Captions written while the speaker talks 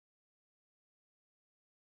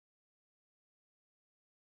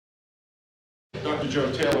Dr.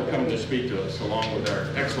 Joe Taylor coming to speak to us, along with our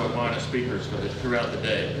excellent line of speakers throughout the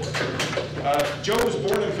day. Joe was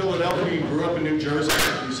born in Philadelphia and grew up in New Jersey.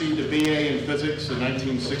 He received a BA in physics in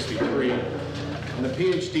 1963 and a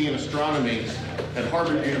PhD in astronomy at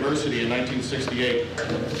Harvard University in 1968.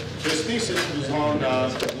 His thesis was on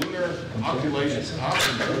lunar occultation.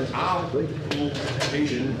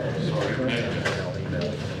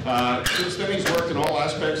 Since then, he's worked in all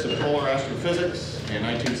aspects of polar astrophysics. In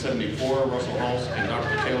 1974, Russell Hulse and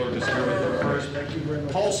Dr. Taylor discovered the first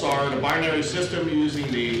pulsar in a binary system using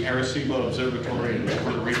the Arecibo Observatory in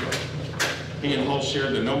Puerto Rico. He and Hulse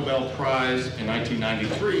shared the Nobel Prize in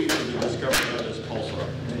 1993 for the discovery of this pulsar.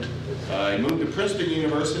 He moved to Princeton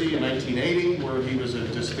University in 1980, where he was a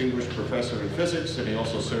distinguished professor in physics, and he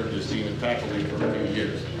also served as dean of faculty for a few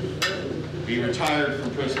years. He retired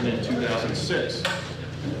from Princeton in 2006.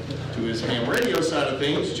 To his ham radio side of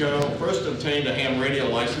things, Joe first obtained a ham radio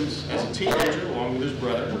license as a teenager along with his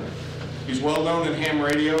brother. He's well known in ham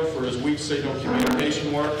radio for his weak signal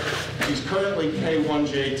communication work. He's currently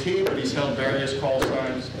K1JT, but he's held various call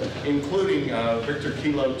signs, including Victor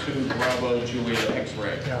Kilo 2 Bravo Juliet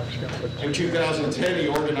X-ray. In 2010, he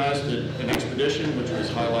organized an expedition, which was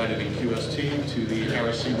highlighted in QST, to the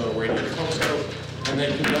Arecibo Radio Telescope, and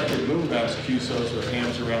they conducted moon-bounce QSOs with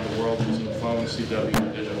hams around the world using phone, CW,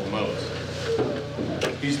 and digital modes.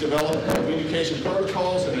 He's developed communication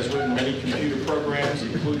protocols and has written many computer programs,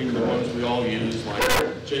 including the ones we all use, like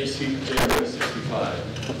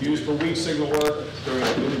JP65, used for weak signal work during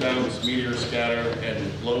moon bounce, meteor scatter,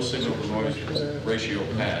 and low signal to noise ratio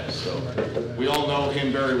pads. So we all know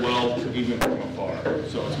him very well, even from afar.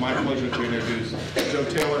 So it's my pleasure to introduce Joe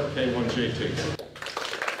Taylor, K1JT.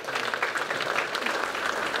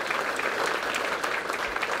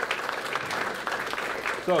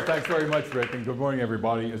 So thanks very much, Rick, and good morning,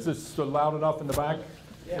 everybody. Is this loud enough in the back?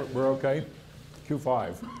 Yeah. We're okay?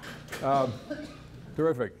 Q5.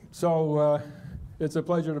 Terrific. So it's a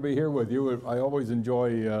pleasure to be here with you. I always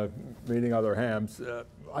enjoy meeting other hams.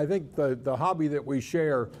 I think the hobby that we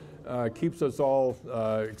share keeps us all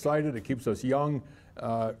excited. It keeps us young.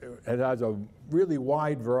 It has a really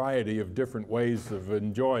wide variety of different ways of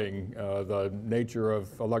enjoying the nature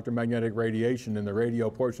of electromagnetic radiation in the radio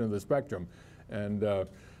portion of the spectrum. And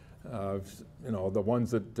you know, the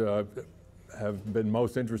ones that have been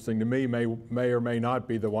most interesting to me may or may not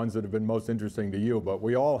be the ones that have been most interesting to you, but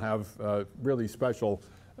we all have really special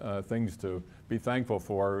things to be thankful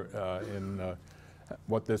for in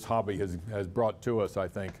what this hobby has brought to us, I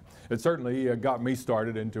think. It certainly got me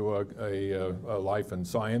started into a life in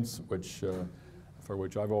science, for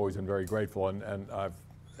which I've always been very grateful, and I've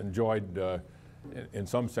enjoyed in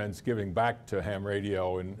some sense, giving back to ham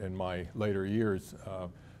radio in my later years,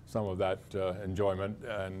 some of that enjoyment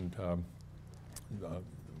and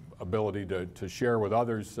ability to share with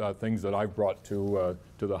others things that I've brought to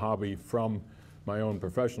the hobby from my own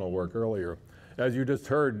professional work earlier. As you just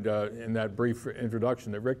heard in that brief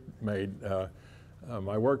introduction that Rick made,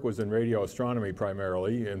 my work was in radio astronomy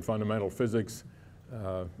primarily, in fundamental physics,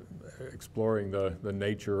 exploring the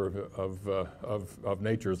nature of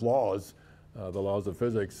nature's laws, the laws of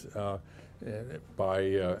physics, by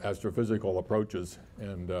astrophysical approaches.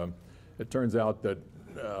 And it turns out that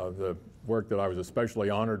the work that I was especially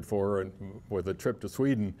honored for with a trip to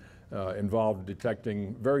Sweden involved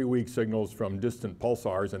detecting very weak signals from distant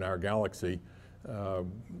pulsars in our galaxy,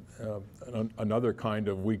 another kind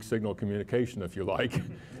of weak signal communication, if you like.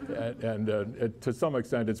 And to some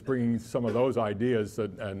extent, it's bringing some of those ideas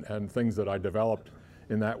and things that I developed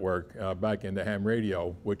in that work back into ham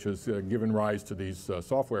radio, which has given rise to these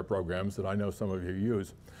software programs that I know some of you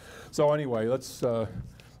use. So anyway, let's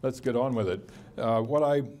get on with it. What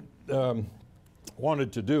I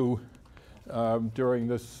wanted to do during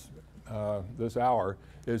this hour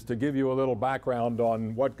is to give you a little background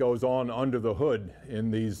on what goes on under the hood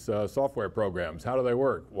in these software programs. How do they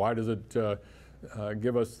work? Why does it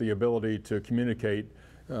give us the ability to communicate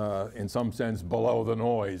in some sense below the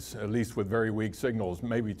noise, at least with very weak signals,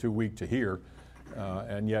 maybe too weak to hear,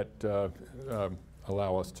 and yet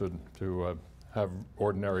allow us to have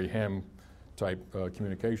ordinary ham type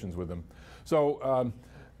communications with them. So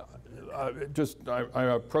I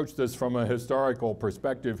approached this from a historical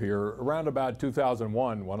perspective here. Around about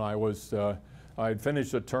 2001, when I had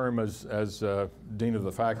finished a term as Dean of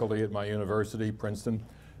the Faculty at my university, Princeton.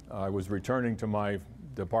 I was returning to my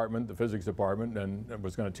department, the physics department, and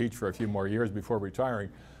was going to teach for a few more years before retiring.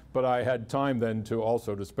 But I had time then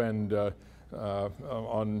to spend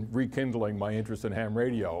on rekindling my interest in ham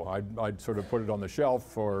radio. I'd sort of put it on the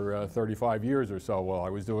shelf for 35 years or so while I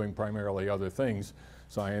was doing primarily other things,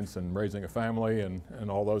 science and raising a family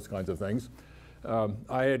and all those kinds of things.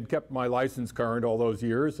 I had kept my license current all those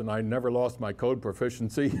years, and I never lost my code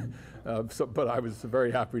proficiency, but I was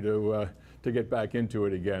very happy to get back into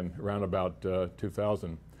it again around about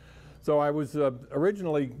 2000. So I was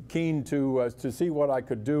originally keen to see what I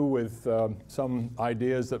could do with some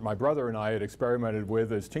ideas that my brother and I had experimented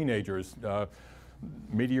with as teenagers.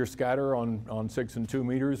 Meteor scatter on 6 and 2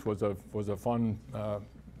 meters was a fun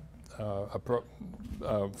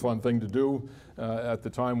fun thing to do. At the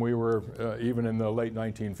time, we were even in the late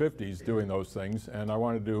 1950s doing those things, and I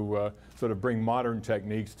wanted to sort of bring modern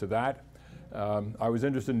techniques to that. I was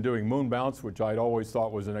interested in doing moon bounce, which I'd always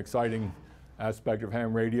thought was an exciting aspect of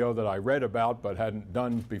ham radio that I read about but hadn't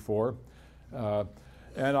done before.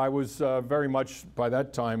 And I was very much, by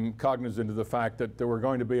that time, cognizant of the fact that there were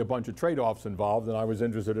going to be a bunch of trade-offs involved, and I was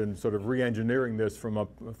interested in sort of re-engineering this from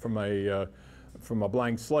a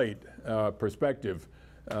blank slate perspective.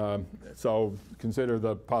 So consider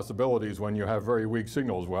the possibilities when you have very weak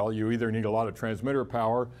signals. Well, you either need a lot of transmitter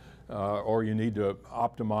power or you need to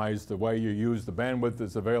optimize the way you use the bandwidth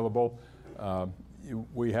that's available.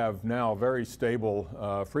 We have now very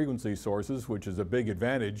stable frequency sources, which is a big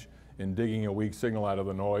advantage in digging a weak signal out of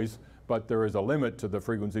the noise, but there is a limit to the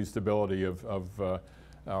frequency stability of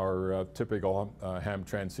our typical ham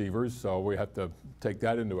transceivers, so we have to take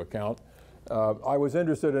that into account. I was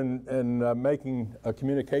interested in making a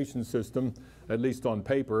communication system, at least on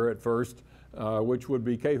paper at first, which would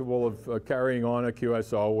be capable of carrying on a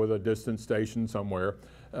QSO with a distant station somewhere.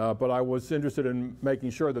 But I was interested in making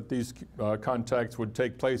sure that these contacts would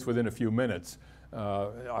take place within a few minutes.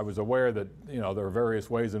 I was aware that there are various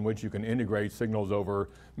ways in which you can integrate signals over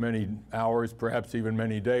many hours, perhaps even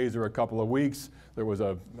many days or a couple of weeks. There was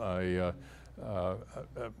a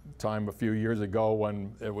time a few years ago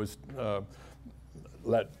when it was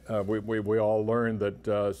we all learned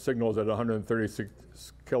that signals at 136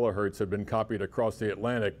 kilohertz had been copied across the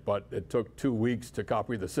Atlantic, but it took 2 weeks to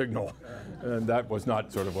copy the signal, and that was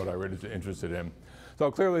not sort of what I was interested in. So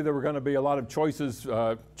clearly there were going to be a lot of choices,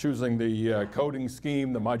 choosing the coding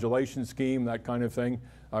scheme, the modulation scheme, that kind of thing.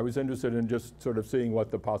 I was interested in just sort of seeing what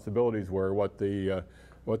the possibilities were, what the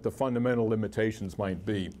fundamental limitations might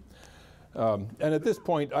be. And at this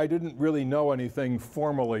point, I didn't really know anything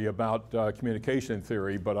formally about communication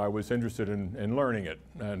theory, but I was interested in learning it.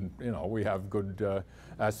 And we have good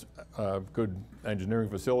engineering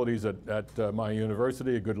facilities at my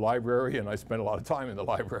university, a good library, and I spent a lot of time in the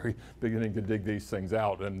library beginning to dig these things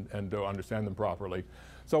out and to understand them properly.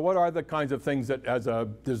 So what are the kinds of things that, as a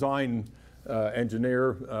design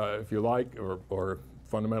engineer, if you like, or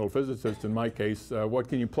fundamental physicist in my case, what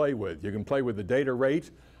can you play with? You can play with the data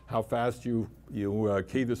rate, how fast you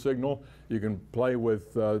key the signal. You can play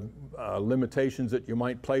with limitations that you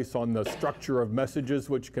might place on the structure of messages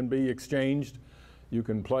which can be exchanged. You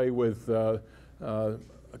can play with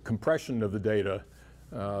compression of the data,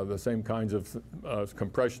 the same kinds of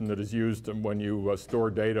compression that is used when you store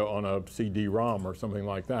data on a CD-ROM or something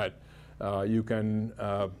like that. You can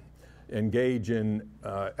engage in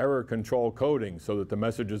error control coding so that the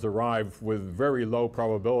messages arrive with very low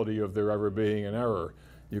probability of there ever being an error.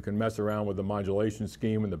 You can mess around with the modulation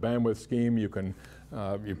scheme and the bandwidth scheme. You can,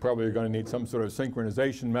 you probably are going to need some sort of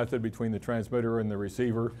synchronization method between the transmitter and the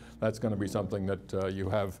receiver. That's going to be something that you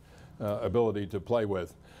have ability to play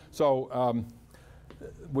with. So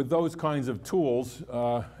with those kinds of tools,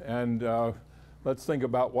 let's think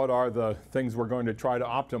about what are the things we're going to try to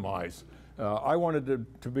optimize. I wanted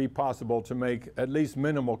it to be possible to make at least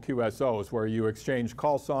minimal QSOs where you exchange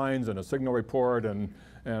call signs and a signal report and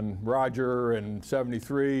Roger and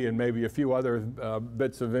 73 and maybe a few other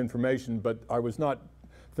bits of information, but I was not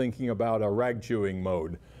thinking about a rag chewing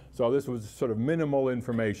mode. So this was sort of minimal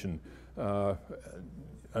information,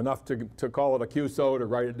 enough to call it a QSO, to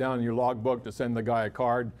write it down in your logbook, to send the guy a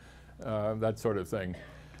card, that sort of thing.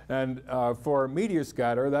 And for meteor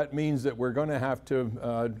scatter, that means that we're going to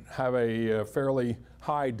have a fairly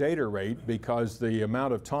high data rate, because the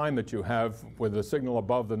amount of time that you have with the signal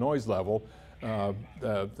above the noise level,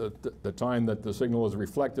 the time that the signal is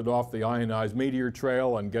reflected off the ionized meteor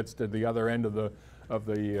trail and gets to the other end of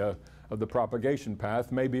the propagation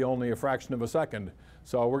path, may be only a fraction of a second.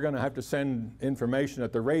 So we're going to have to send information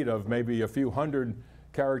at the rate of maybe a few hundred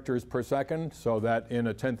characters per second, so that in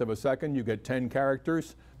a tenth of a second you get 10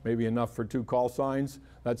 characters, maybe enough for 2 call signs,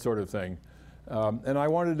 that sort of thing. And I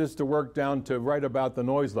wanted this to work down to right about the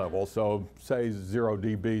noise level, so say 0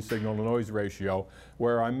 dB signal to noise ratio,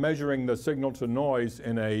 where I'm measuring the signal to noise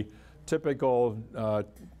in a typical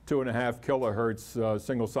 2.5 kilohertz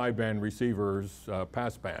single sideband receiver's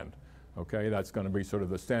passband. Okay, that's going to be sort of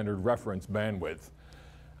the standard reference bandwidth.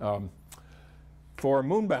 For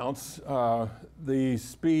moon bounce, the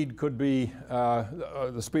speed could be,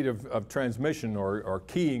 the speed of transmission or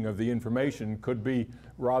keying of the information could be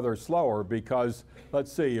rather slower because,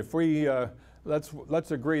 let's see, if we,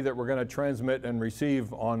 let's agree that we're going to transmit and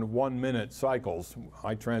receive on 1-minute cycles.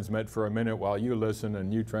 I transmit for a minute while you listen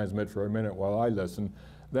and you transmit for a minute while I listen.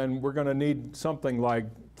 Then we're going to need something like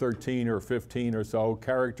 13 or 15 or so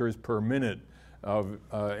characters per minute of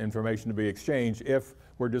information to be exchanged if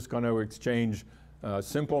we're just going to exchange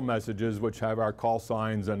simple messages which have our call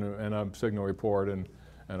signs and a signal report and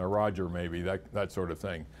a Roger maybe, that sort of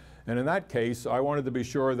thing. And in that case, I wanted to be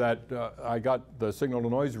sure that I got the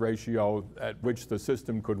signal-to-noise ratio at which the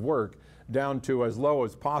system could work down to as low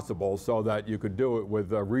as possible so that you could do it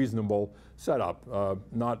with a reasonable setup.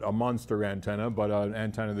 Not a monster antenna, but an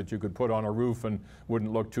antenna that you could put on a roof and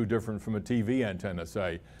wouldn't look too different from a TV antenna,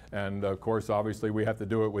 say. And of course, obviously, we have to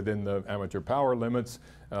do it within the amateur power limits.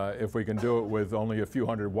 If we can do it with only a few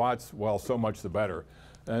hundred watts, well, so much the better.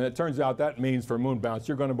 And it turns out that means for moon bounce,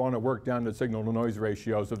 you're going to want to work down to signal-to-noise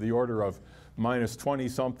ratios of the order of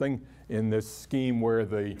 -20-something in this scheme where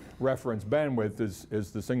the reference bandwidth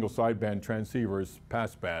is the single sideband transceiver's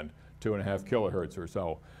passband, 2.5 kilohertz or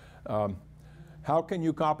so. How can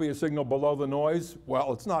you copy a signal below the noise?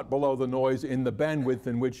 Well, it's not below the noise in the bandwidth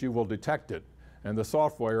in which you will detect it. And the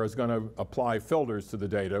software is going to apply filters to the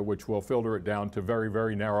data, which will filter it down to very,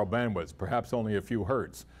 very narrow bandwidths, perhaps only a few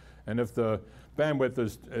hertz. And if the bandwidth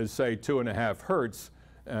is say 2.5 hertz,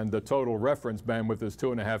 and the total reference bandwidth is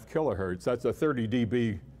 2.5 kilohertz, that's a 30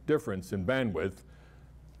 dB difference in bandwidth.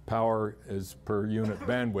 Power is per unit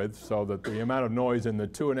bandwidth, so that the amount of noise in the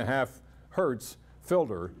 2.5 hertz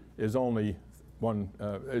filter is only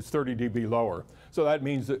it's 30 dB lower. So that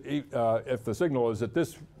means that if the signal is at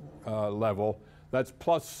this level, that's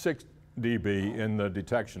 +6 dB in the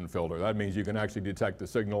detection filter. That means you can actually detect the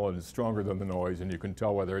signal and it's stronger than the noise, and you can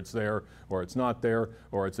tell whether it's there or it's not there,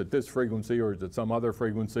 or it's at this frequency or it's at some other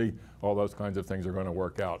frequency. All those kinds of things are going to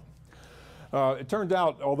work out. It turned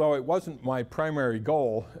out, although it wasn't my primary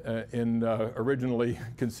goal in originally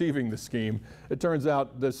conceiving the scheme, it turns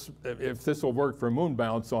out if this will work for moon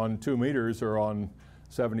bounce on 2 meters or on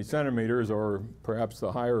 70 centimeters or perhaps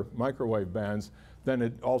the higher microwave bands, then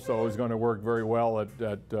it also is going to work very well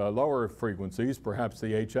at lower frequencies, perhaps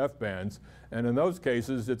the HF bands. And in those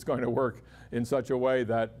cases, it's going to work in such a way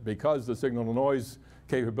that because the signal-to-noise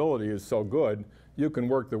capability is so good, you can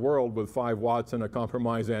work the world with 5 watts and a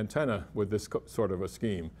compromise antenna with this sort of a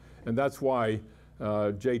scheme. And that's why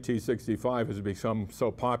JT65 has become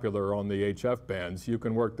so popular on the HF bands. You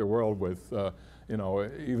can work the world with, you know,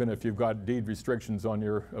 even if you've got deed restrictions on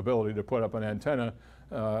your ability to put up an antenna,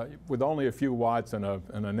 with only a few watts and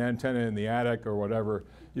an antenna in the attic or whatever,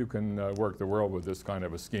 you can work the world with this kind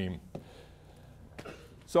of a scheme.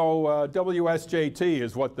 So WSJT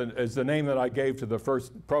is the name that I gave to the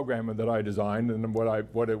first program that I designed, and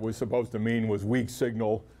what it was supposed to mean was weak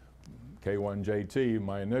signal, K1JT,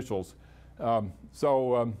 my initials.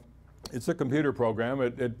 It's a computer program.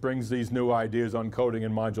 It brings these new ideas on coding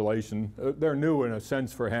and modulation. They're new in a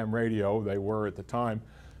sense for ham radio. They were at the time.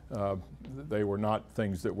 They were not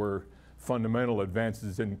things that were fundamental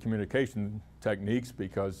advances in communication techniques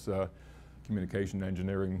because communication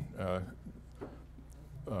engineering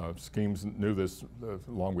schemes knew this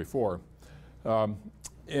long before.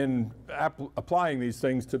 In applying these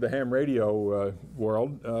things to the ham radio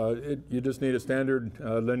world, you just need a standard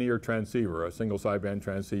linear transceiver, a single sideband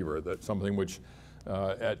transceiver. That's something which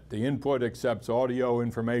at the input accepts audio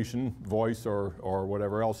information, voice or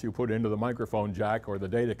whatever else you put into the microphone jack or the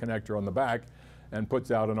data connector on the back, and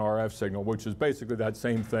puts out an RF signal, which is basically that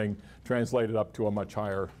same thing translated up to a much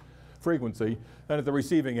higher frequency. And at the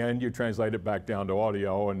receiving end, you translate it back down to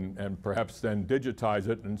audio and perhaps then digitize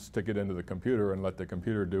it and stick it into the computer and let the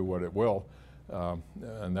computer do what it will.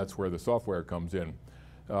 And that's where the software comes in.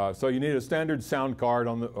 So you need a standard sound card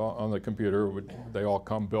on the computer. They all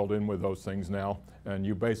come built in with those things now. And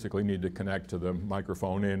you basically need to connect to the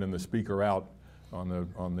microphone in and the speaker out on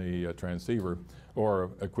the transceiver,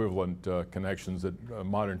 or equivalent connections that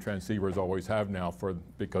modern transceivers always have now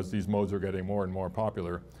because these modes are getting more and more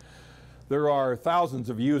popular. There are thousands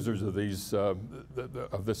of users of these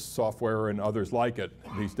of this software and others like it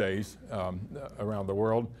these days around the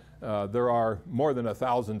world. There are more than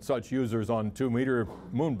 1,000 such users on 2-meter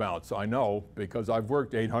moon bounce, I know, because I've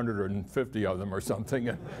worked 850 of them or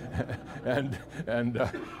something, and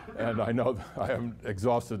I know I haven't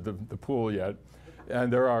exhausted the pool yet.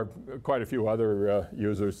 And there are quite a few other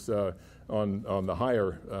users on the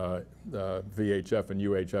higher VHF and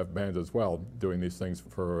UHF bands as well, doing these things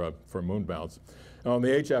for moon bounce. On the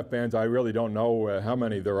HF bands, I really don't know how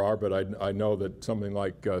many there are, but I know that something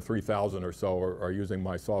like 3,000 or so are using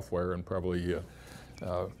my software, and probably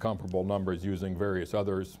comparable numbers using various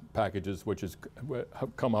others packages which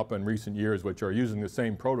have come up in recent years, which are using the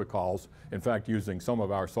same protocols, in fact using some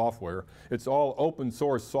of our software. It's all open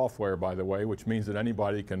source software, by the way, which means that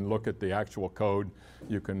anybody can look at the actual code.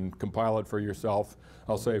 You can compile it for yourself.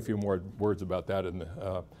 I'll say a few more words about that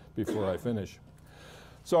before I finish.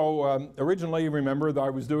 So originally, remember that I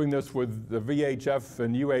was doing this with the VHF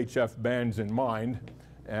and UHF bands in mind,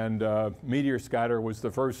 and meteor scatter was the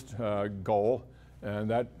first goal. And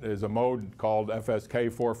that is a mode called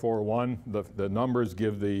FSK 441. The numbers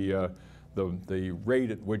give the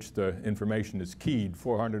rate at which the information is keyed,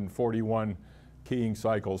 441 keying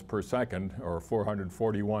cycles per second, or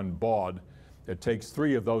 441 baud. It takes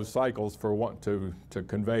 3 of those cycles to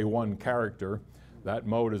convey 1 character. That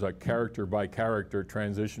mode is a character-by-character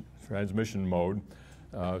transmission mode,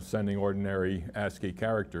 sending ordinary ASCII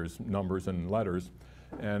characters, numbers and letters.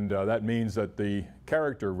 And that means that the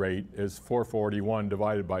character rate is 441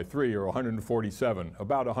 divided by 3, or 147,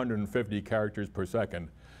 about 150 characters per second.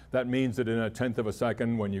 That means that in a tenth of a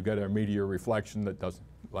second, when you get a meteor reflection that doesn't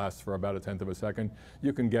last for about a tenth of a second,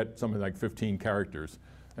 you can get something like 15 characters.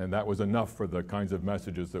 And that was enough for the kinds of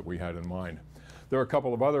messages that we had in mind. There are a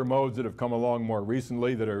couple of other modes that have come along more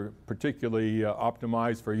recently that are particularly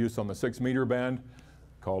optimized for use on the 6-meter band,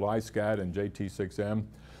 called iSCAD and JT6M.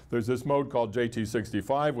 There's this mode called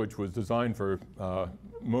JT65, which was designed for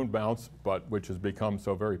moon bounce, but which has become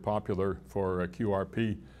so very popular for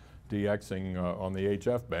QRP DXing on the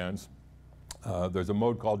HF bands. There's a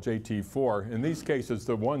mode called JT4. In these cases,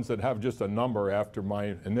 the ones that have just a number after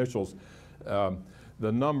my initials,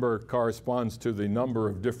 the number corresponds to the number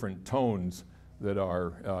of different tones that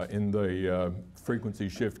are in the frequency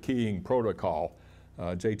shift keying protocol.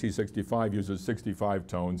 JT65 uses 65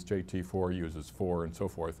 tones, JT4 uses 4, and so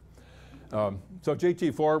forth. So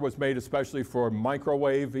JT4 was made especially for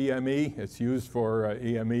microwave EME. It's used for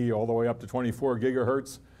EME all the way up to 24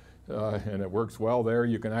 gigahertz, and it works well there.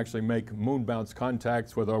 You can actually make moon bounce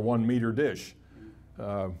contacts with a 1-meter dish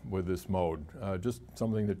with this mode. Just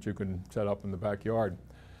something that you can set up in the backyard.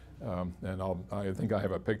 And I think I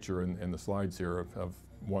have a picture in the slides here of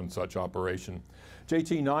one such operation.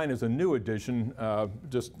 JT9 is a new addition,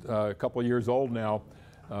 just a couple years old now,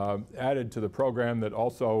 added to the program that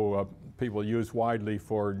also people use widely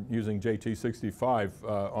for using JT65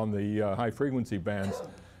 on the high frequency bands.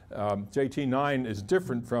 JT9 is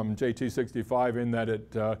different from JT65 in that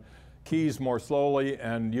it keys more slowly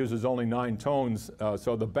and uses only 9 tones,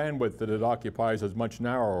 so the bandwidth that it occupies is much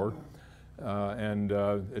narrower. And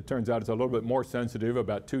it turns out it's a little bit more sensitive,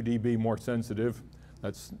 about 2 dB more sensitive.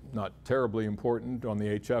 That's not terribly important on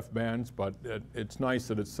the HF bands, but it's nice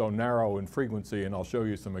that it's so narrow in frequency, and I'll show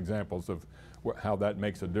you some examples of how that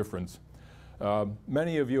makes a difference.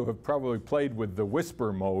 Many of you have probably played with the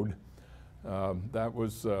whisper mode. That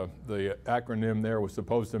was the acronym there was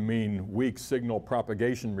supposed to mean weak signal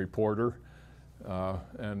propagation reporter.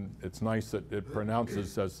 And it's nice that it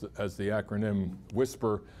pronounces as the acronym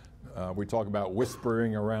WHISPER. We talk about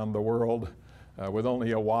whispering around the world. With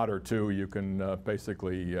only a watt or 2, you can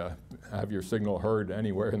basically have your signal heard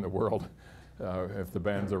anywhere in the world if the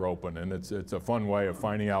bands are open. And it's a fun way of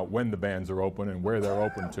finding out when the bands are open and where they're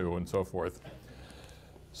open to and so forth.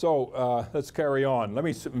 So let's carry on. Let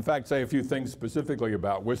me, in fact, say a few things specifically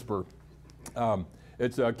about WHISPER.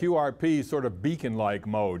 It's a QRP sort of beacon-like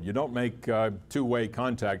mode. You don't make two-way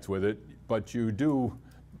contacts with it, but you do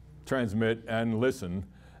transmit and listen.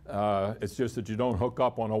 It's just that you don't hook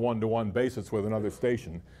up on a one-to-one basis with another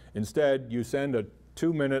station. Instead, you send a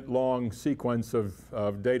 2-minute long sequence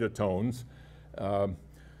of data tones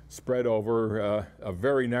spread over a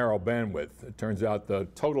very narrow bandwidth. It turns out the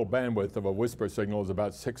total bandwidth of a whisper signal is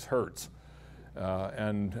about 6 hertz.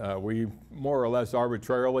 And we more or less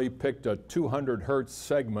arbitrarily picked a 200 hertz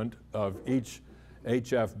segment of each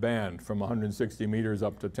HF band from 160 meters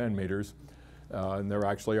up to 10 meters. And there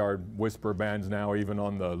actually are whisper bands now even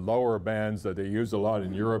on the lower bands that they use a lot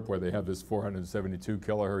in Europe, where they have this 472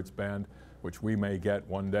 kilohertz band, which we may get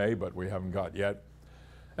one day, but we haven't got yet,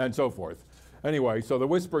 and so forth. Anyway, so the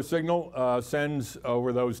whisper signal sends,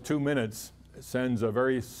 over those 2 minutes, sends a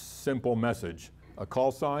very simple message. A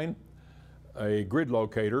call sign, a grid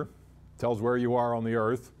locator, tells where you are on the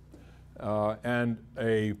Earth, and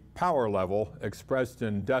a power level expressed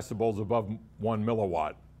in decibels above 1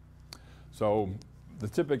 milliwatt. So the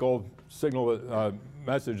typical signal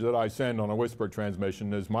message that I send on a whisper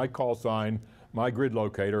transmission is my call sign, my grid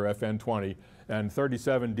locator, FN20, and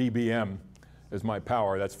 37 dBm is my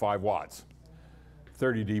power, that's 5 watts.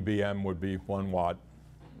 30 dBm would be 1 watt,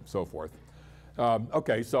 so forth.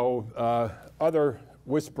 Okay, so other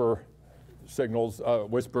whisper signals,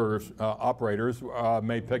 operators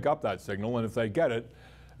may pick up that signal, and if they get it,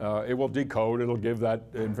 it will decode, it'll give that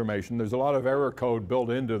information. There's a lot of error code built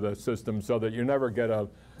into the system so that you never get a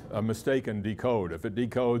mistaken decode. If it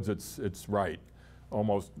decodes, it's right,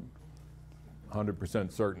 almost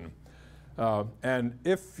 100% certain. And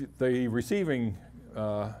if the receiving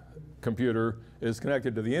computer is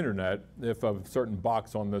connected to the internet, if a certain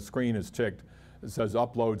box on the screen is ticked, it says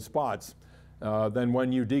upload spots, then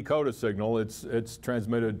when you decode a signal, it's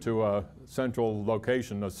transmitted to a central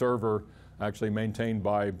location, a server actually maintained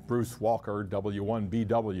by Bruce Walker,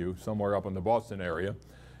 W1BW, somewhere up in the Boston area.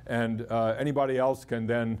 And anybody else can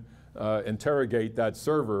then interrogate that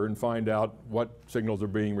server and find out what signals are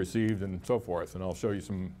being received and so forth. And I'll show you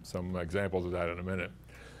some examples of that in a minute.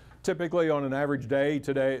 Typically, on an average day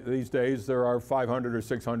these days, there are 500 or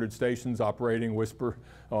 600 stations operating whisper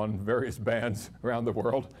on various bands around the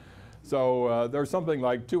world. So there's something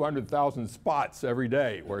like 200,000 spots every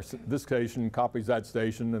day where this station copies that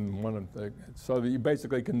station, and so that you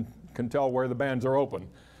basically can tell where the bands are open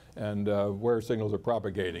and where signals are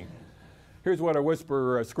propagating. Here's what a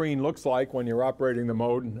whisper screen looks like when you're operating the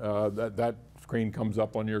mode. That screen comes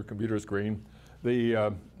up on your computer screen.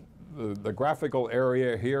 The graphical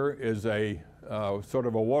area here is a sort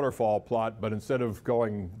of a waterfall plot, but instead of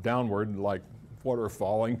going downward like water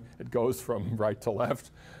falling, it goes from right to left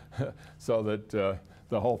so that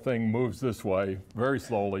the whole thing moves this way very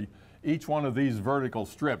slowly. Each one of these vertical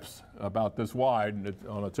strips, about this wide,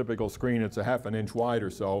 on a typical screen it's a ½ an inch wide or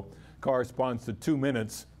so, corresponds to 2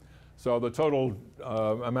 minutes. So the total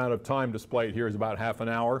amount of time displayed here is about ½ an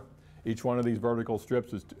hour. Each one of these vertical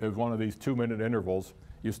strips is one of these 2-minute intervals.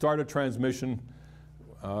 You start a transmission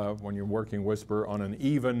when you're working whisper on an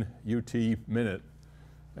even UT minute,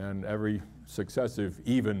 and every successive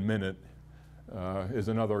even minute is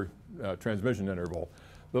another transmission interval.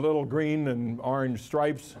 The little green and orange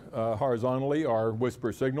stripes horizontally are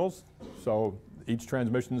whisper signals. So each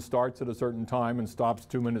transmission starts at a certain time and stops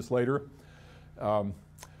 2 minutes later.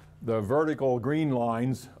 The vertical green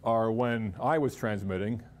lines are when I was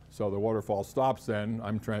transmitting. So the waterfall stops then,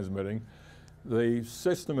 I'm transmitting. The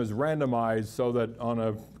system is randomized so that on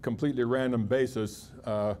a completely random basis,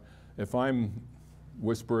 if I'm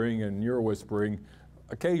whispering and you're whispering,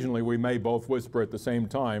 occasionally we may both whisper at the same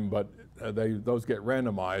time, but those get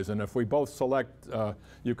randomized. And if we both select,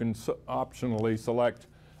 you can optionally select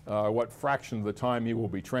what fraction of the time you will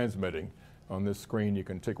be transmitting. On this screen, you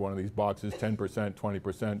can tick one of these boxes, 10%,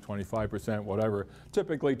 20%, 25%, whatever.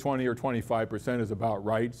 Typically, 20 or 25% is about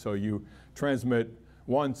right, so you transmit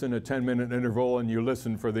once in a 10-minute interval and you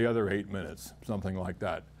listen for the other 8 minutes, something like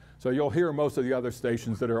that. So you'll hear most of the other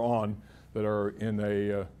stations that are on that are in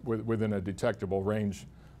within a detectable range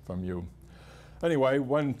from you. Anyway,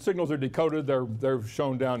 when signals are decoded, they're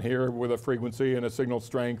shown down here with a frequency and a signal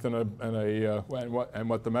strength and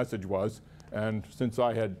what the message was. And since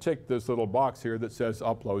I had ticked this little box here that says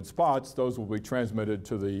upload spots, those will be transmitted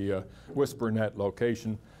to the WhisperNet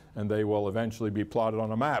location, and they will eventually be plotted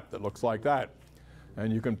on a map that looks like that.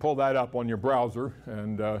 And you can pull that up on your browser,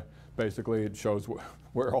 and basically it shows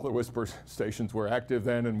where all the whisper stations were active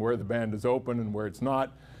then and where the band is open and where it's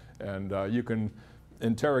not. And you can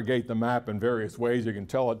interrogate the map in various ways. You can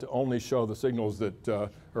tell it to only show the signals that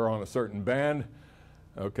are on a certain band.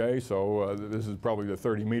 Okay, so this is probably the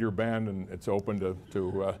 30-meter band, and it's open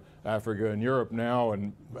to Africa and Europe now,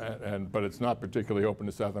 but it's not particularly open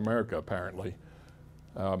to South America, apparently.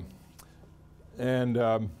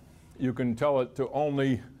 You can tell it to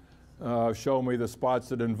only show me the spots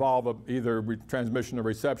that involve either transmission or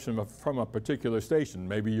reception from a particular station,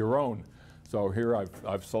 maybe your own. So here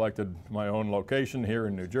I've selected my own location here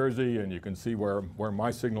in New Jersey, and you can see where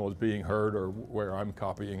my signal is being heard or where I'm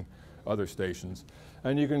copying other stations.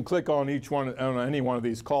 And you can click on any one of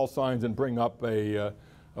these call signs and bring up a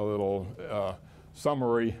little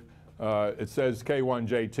summary. It says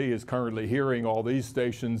K1JT is currently hearing all these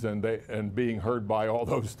stations and being heard by all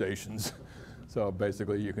those stations. So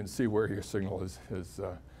basically you can see where your signal is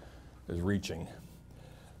reaching.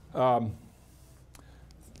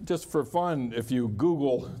 Just for fun, if you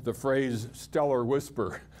Google the phrase stellar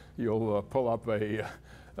whisper, you'll pull up a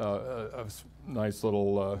nice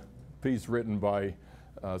little piece written by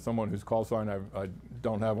someone whose call sign I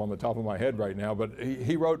don't have on the top of my head right now, but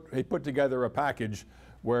he put together a package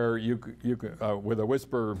where you can, with a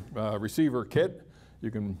whisper receiver kit, you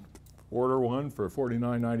can order one for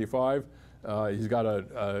 $49.95, He's got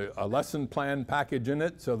a lesson plan package in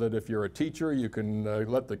it so that if you're a teacher, you can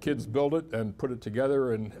let the kids build it and put it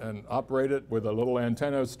together and operate it with a little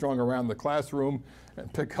antenna strung around the classroom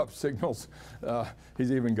and pick up signals.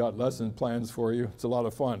 He's even got lesson plans for you. It's a lot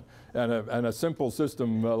of fun. And a simple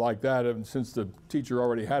system like that, and since the teacher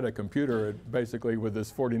already had a computer, basically with this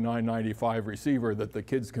 4995 receiver that the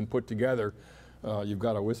kids can put together, you've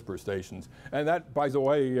got a whisper stations. And that, by the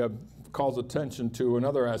way, calls attention to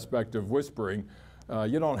another aspect of whispering.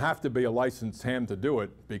 You don't have to be a licensed ham to do it,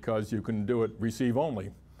 because you can do it receive only.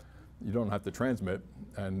 You don't have to transmit,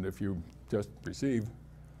 and if you just receive,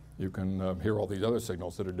 you can hear all these other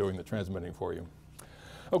signals that are doing the transmitting for you.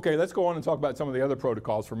 Okay, let's go on and talk about some of the other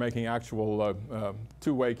protocols for making actual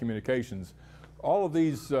two-way communications. All of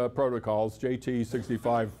these protocols, JT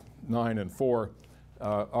 65, 9, and 4,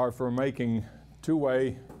 are for making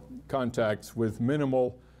two-way contacts with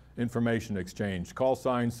minimal information exchange. Call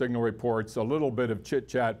signs, signal reports, a little bit of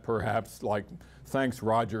chit-chat perhaps, like thanks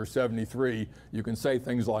Roger 73. You can say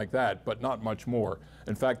things like that, but not much more.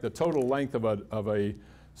 In fact, the total length of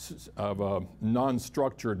a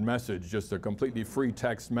non-structured message, just a completely free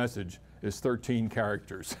text message, is 13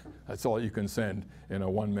 characters. That's all you can send in a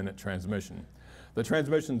 1-minute transmission. The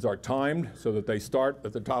transmissions are timed so that they start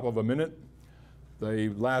at the top of a minute. They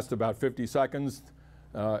last about 50 seconds.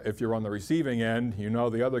 If you're on the receiving end, you know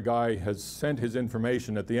the other guy has sent his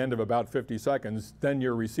information at the end of about 50 seconds. Then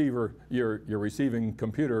your receiver, your receiving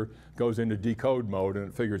computer goes into decode mode and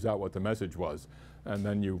it figures out what the message was. And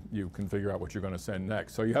then you can figure out what you're going to send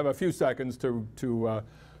next. So you have a few seconds to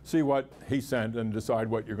see what he sent and decide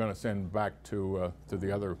what you're going to send back to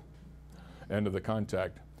the other end of the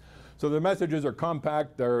contact. So the messages are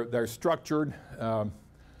compact, they're structured.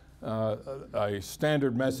 A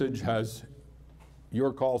standard message has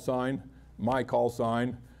your call sign, my call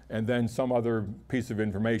sign, and then some other piece of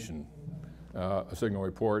information, a signal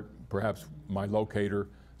report, perhaps my locator,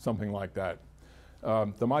 something like that.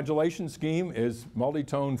 The modulation scheme is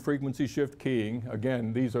multi-tone frequency shift keying.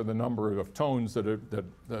 Again, these are the number of tones that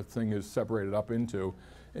the thing is separated up into.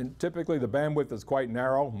 And typically the bandwidth is quite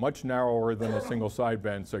narrow, much narrower than a single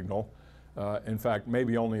sideband signal. In fact,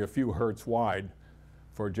 maybe only a few hertz wide.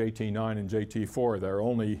 For JT9 and JT4, they're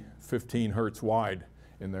only 15 hertz wide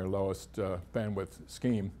in their lowest bandwidth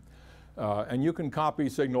scheme. And you can copy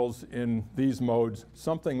signals in these modes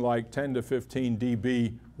something like 10 to 15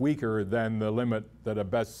 dB weaker than the limit that a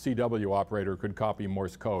best CW operator could copy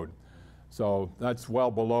Morse code. So that's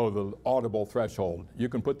well below the audible threshold. You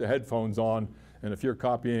can put the headphones on, and if you're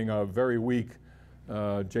copying a very weak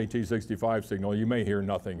JT65 signal, you may hear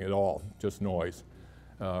nothing at all, just noise.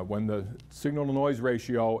 When the signal-to-noise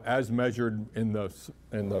ratio, as measured in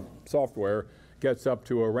the software, gets up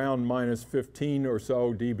to around minus 15 or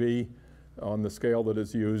so dB on the scale that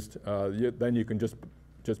is used, then you can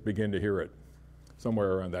just begin to hear it,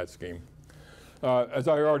 somewhere around that scheme. As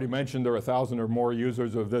I already mentioned, there are 1,000 or more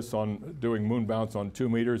users of this on doing moon bounce on 2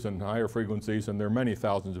 meters and higher frequencies, and there are many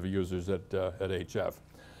thousands of users at HF.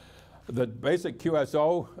 The basic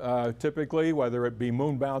QSO, typically, whether it be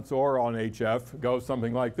moon bounce or on HF, goes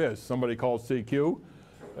something like this. Somebody calls CQ.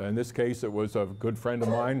 In this case, it was a good friend of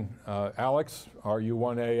mine, Alex,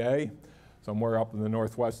 RU1AA, somewhere up in the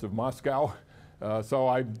northwest of Moscow. So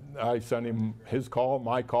I sent him his call,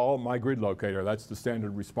 my grid locator. That's the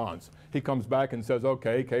standard response. He comes back and says,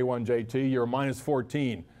 okay, K1JT, you're minus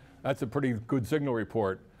 14. That's a pretty good signal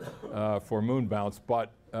report for moon bounce,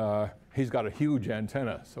 but he's got a huge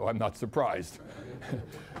antenna, so I'm not surprised.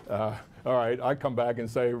 All right, I come back and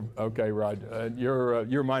say, okay, Rod,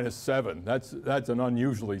 you're minus 7. That's an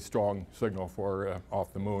unusually strong signal for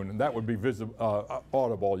off the moon, and that would be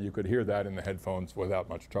audible. You could hear that in the headphones without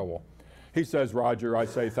much trouble. He says, Roger. I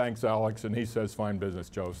say, thanks, Alex, and he says, fine business,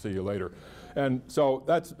 Joe. See you later. And so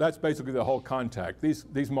that's basically the whole contact.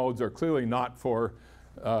 These modes are clearly not for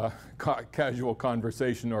casual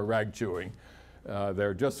conversation or rag chewing.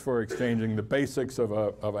 They're just for exchanging the basics of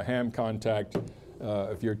a ham contact.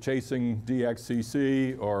 If you're chasing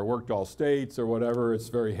DXCC or worked all states or whatever, it's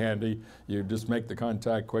very handy. You just make the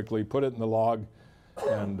contact quickly, put it in the log,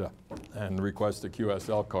 and request a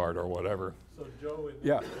QSL card or whatever. So Joe, in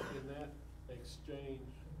that exchange,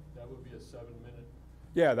 that would be a 7-minute?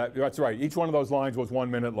 Yeah, that's right. Each one of those lines was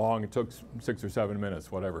 1 minute long. It took 6 or 7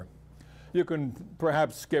 minutes, whatever. You can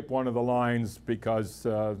perhaps skip one of the lines because,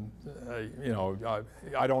 you know,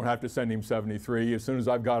 I don't have to send him 73. As soon as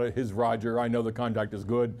I've got his Roger, I know the contact is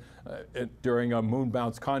good. During a moon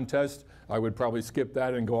bounce contest, I would probably skip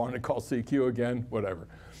that and go on and call CQ again, whatever.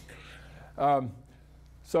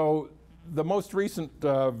 So The most recent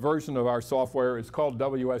version of our software is called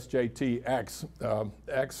WSJT X.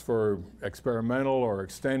 X for experimental or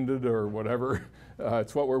extended or whatever.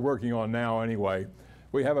 It's what we're working on now anyway.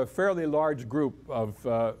 We have a fairly large group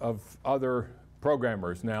of other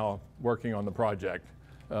programmers now working on the project.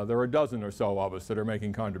 There are a dozen or so of us that are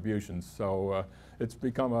making contributions, so it's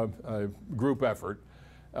become a group effort.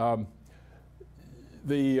 In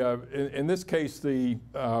this case,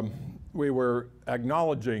 we were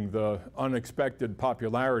acknowledging the unexpected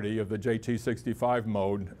popularity of the JT65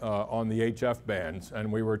 mode on the HF bands,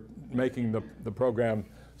 and we were making the program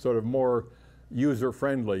sort of more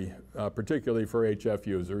user-friendly, particularly for HF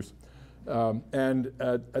users. And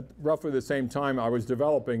at roughly the same time, I was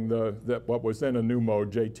developing what was then a new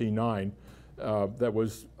mode, JT9, that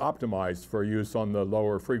was optimized for use on the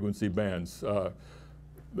lower frequency bands,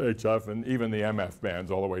 HF and even the MF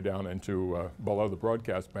bands, all the way down into below the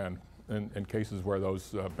broadcast band in cases where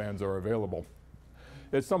those bands are available.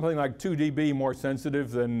 It's something like 2 dB more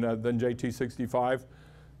sensitive than JT65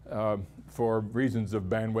 for reasons of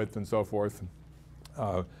bandwidth and so forth.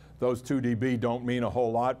 Those 2 dB don't mean a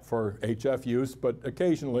whole lot for HF use, but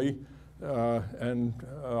occasionally,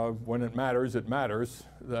 when it matters,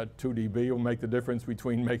 that 2 dB will make the difference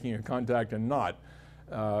between making a contact and not.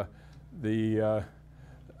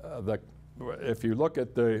 If you look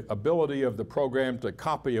at the ability of the program to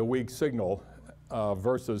copy a weak signal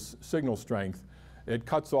versus signal strength, it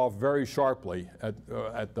cuts off very sharply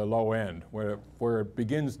at the low end. Where it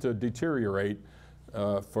begins to deteriorate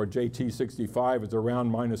for JT65, it's around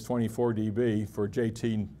minus 24 dB. For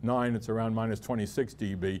JT9, it's around minus 26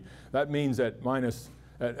 dB. That means at 1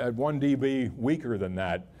 dB weaker than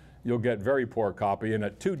that, you'll get very poor copy, and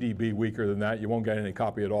at 2 dB weaker than that, you won't get any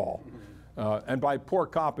copy at all. And by poor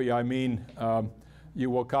copy, I mean you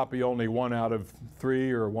will copy only 1 out of 3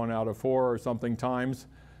 or 1 out of 4 or something times.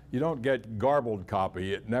 You don't get garbled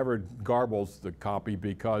copy. It never garbles the copy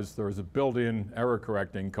because there's a built-in error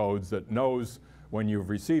correcting codes that knows when you've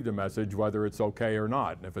received a message whether it's okay or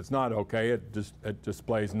not. And if it's not okay, it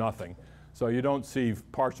displays nothing. So you don't see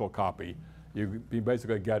partial copy. You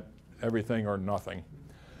basically get everything or nothing.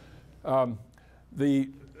 The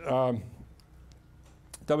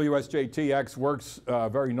WSJTX works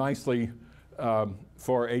very nicely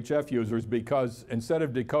for HF users because instead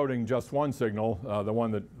of decoding just one signal, the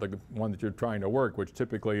one that you're trying to work, which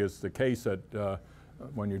typically is the case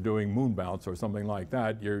when you're doing moon bounce or something like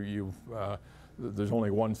that, there's only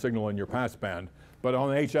one signal in your passband. But on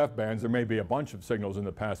the HF bands, there may be a bunch of signals in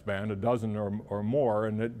the passband, a dozen or more,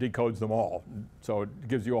 and it decodes them all. So it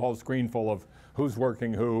gives you a whole screen full of who's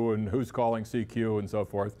working who and who's calling CQ and so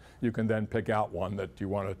forth. You can then pick out one that you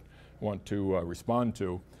want to respond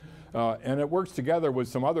to. And it works together with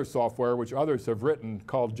some other software which others have written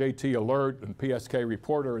called JT Alert and PSK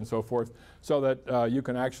Reporter and so forth, so that you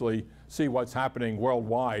can actually see what's happening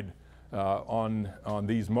worldwide on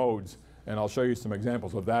these modes. And I'll show you some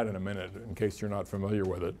examples of that in a minute in case you're not familiar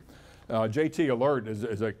with it. JT Alert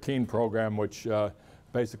is a keen program which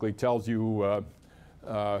basically tells you,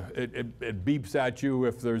 it beeps at you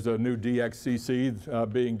if there's a new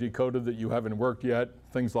DXCC being decoded that you haven't worked yet,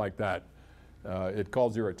 things like that. It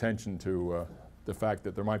calls your attention to the fact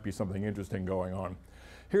that there might be something interesting going on.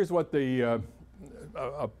 Here's what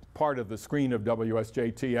a part of the screen of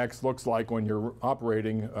WSJTX looks like when you're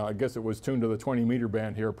operating. I guess it was tuned to the 20 meter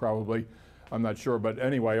band here probably. I'm not sure, but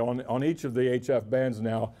anyway, on each of the HF bands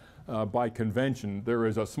now, by convention, there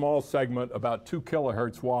is a small segment about 2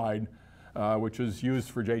 kilohertz wide, which is used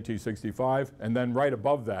for JT65, and then right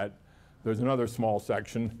above that, there's another small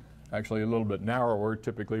section, actually a little bit narrower,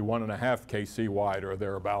 typically 1.5 kc wide or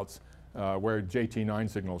thereabouts, where JT9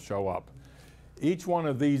 signals show up. Each one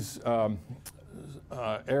of these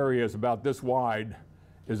areas about this wide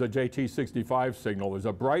is a JT65 signal. There's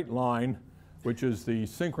a bright line, which is the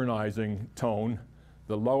synchronizing tone,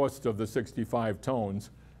 the lowest of the 65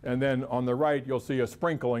 tones. And then on the right, you'll see a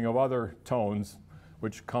sprinkling of other tones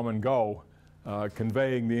which come and go,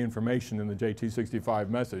 conveying the information in the JT65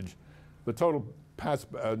 message. The total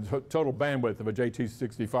bandwidth of a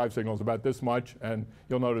JT65 signal is about this much, and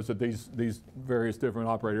you'll notice that these various different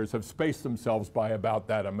operators have spaced themselves by about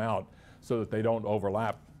that amount so that they don't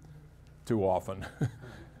overlap too often.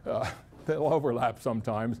 They'll overlap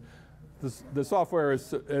sometimes. The software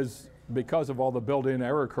is, because of all the built-in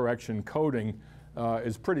error correction coding,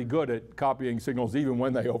 is pretty good at copying signals even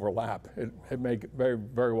when they overlap. It may very,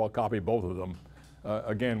 very well copy both of them,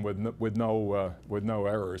 again, with no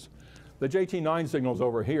errors. The JT9 signals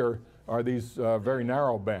over here are these very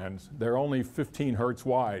narrow bands. They're only 15 hertz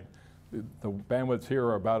wide. The bandwidths here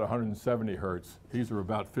are about 170 hertz. These are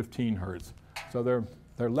about 15 hertz. So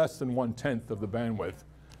they're they're less than 1/10 of the bandwidth,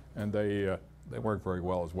 and they work very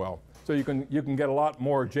well as well. So you can get a lot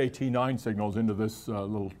more JT9 signals into this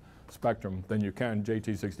little spectrum than you can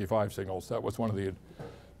JT65 signals. That was one of the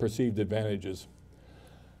perceived advantages.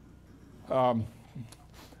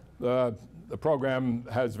 The program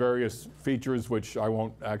has various features which I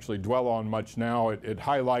won't actually dwell on much now. It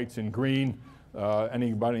highlights in green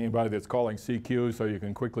anybody that's calling CQ, so you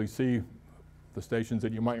can quickly see the stations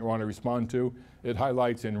that you might want to respond to. It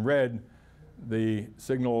highlights in red the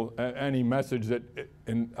signal, any message that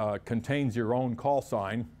contains your own call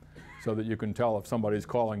sign, so that you can tell if somebody's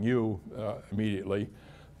calling you immediately.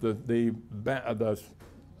 The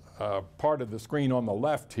part of the screen on the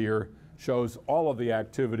left here shows all of the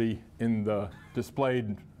activity in the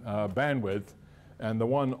displayed bandwidth, and the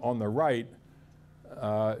one on the right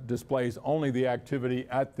displays only the activity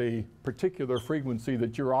at the particular frequency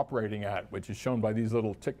that you're operating at, which is shown by these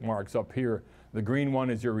little tick marks up here. The green one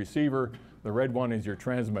is your receiver, the red one is your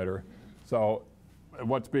transmitter. So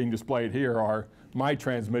what's being displayed here are my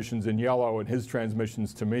transmissions in yellow and his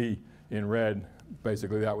transmissions to me in red.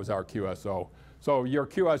 Basically, that was our QSO. So your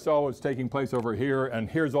QSO is taking place over here, and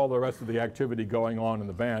here's all the rest of the activity going on in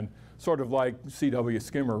the band, sort of like CW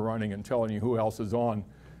skimmer running and telling you who else is on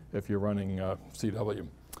if you're running CW.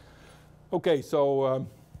 Okay, so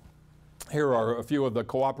here are a few of the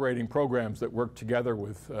cooperating programs that work together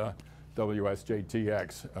with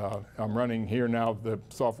WSJTX. I'm running here now the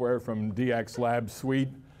software from DX Lab Suite,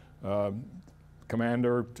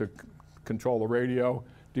 Commander to control the radio,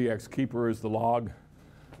 DX Keeper is the log.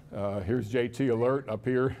 Here's JT Alert up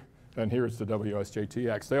here, and here's the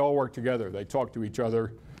WSJTX. They all work together. They talk to each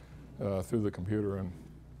other through the computer,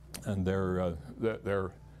 and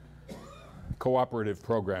they're cooperative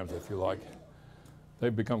programs, if you like.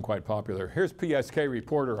 They've become quite popular. Here's PSK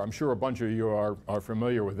Reporter. I'm sure a bunch of you are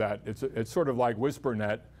familiar with that. It's sort of like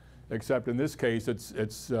WhisperNet, except in this case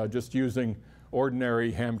it's just using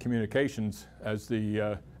ordinary ham communications as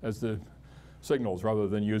the signals, rather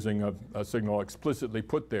than using a signal explicitly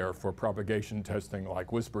put there for propagation testing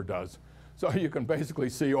like Whisper does. So you can basically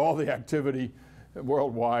see all the activity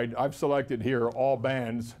worldwide. I've selected here all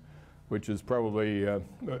bands, which is probably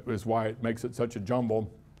is why it makes it such a jumble.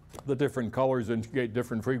 The different colors indicate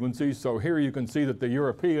different frequencies. So here you can see that the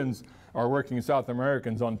Europeans are working South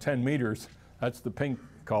Americans on 10 meters. That's the pink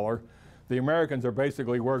color. The Americans are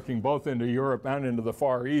basically working both into Europe and into the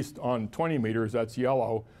Far East on 20 meters. That's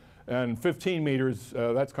yellow. And 15 meters,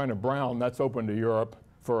 that's kind of brown. That's open to Europe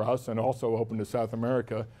for us and also open to South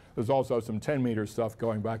America. There's also some 10-meter stuff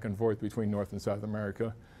going back and forth between North and South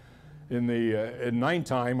America. In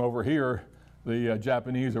nighttime over here, the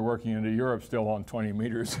Japanese are working into Europe still on 20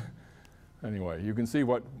 meters. Anyway, you can see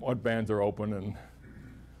what bands are open, and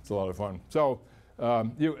it's a lot of fun. So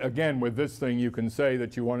again, with this thing, you can say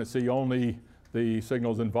that you want to see only the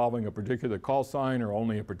signals involving a particular call sign or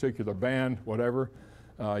only a particular band, whatever.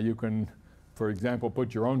 You can, for example,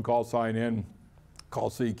 put your own call sign in,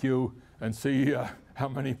 call CQ, and see how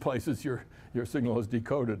many places your signal is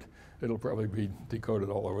decoded. It'll probably be decoded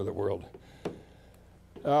all over the world.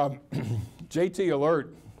 JT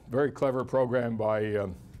Alert, very clever program by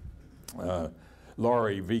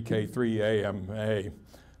Laurie, VK3AMA.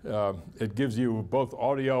 It gives you both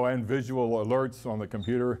audio and visual alerts on the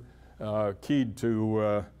computer, keyed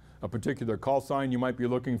to a particular call sign you might be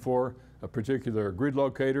looking for, a particular grid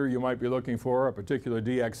locator you might be looking for, a particular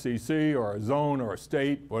DXCC or a zone or a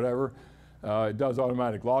state, whatever. It does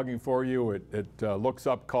automatic logging for you. It looks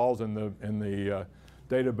up calls in the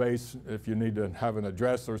database if you need to have an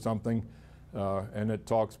address or something, and it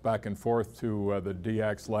talks back and forth to the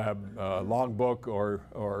DX Lab logbook or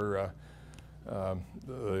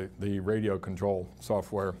the radio control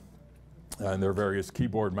software. And there are various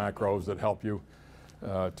keyboard macros that help you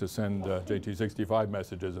to send JT65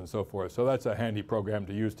 messages and so forth. So that's a handy program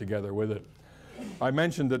to use together with it. I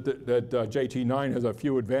mentioned that JT9 has a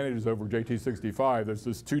few advantages over JT65. There's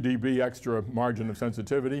this 2 dB extra margin of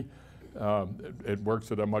sensitivity. It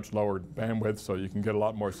works at a much lower bandwidth, so you can get a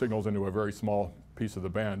lot more signals into a very small piece of the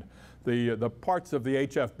band. The parts of the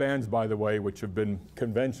HF bands, by the way, which have been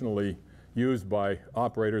conventionally used by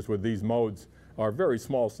operators with these modes, are very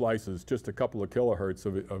small slices, just a couple of kilohertz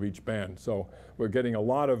of each band. So we're getting a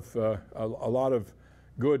lot of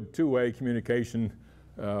good two-way communication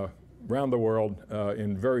around the world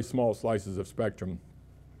in very small slices of spectrum.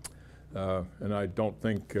 And I don't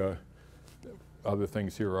think other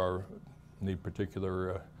things here need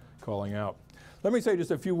particular calling out. Let me say just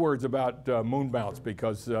a few words about moon bounce,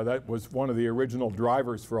 because that was one of the original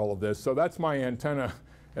drivers for all of this. So that's my antenna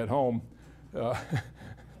at home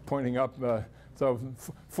pointing up. It's So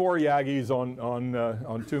 4 Yagis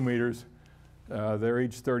on 2 meters. They're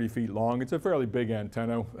each 30 feet long. It's a fairly big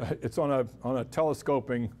antenna. It's on a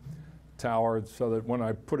telescoping tower, so that when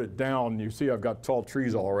I put it down, you see I've got tall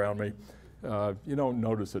trees all around me. You don't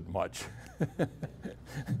notice it much.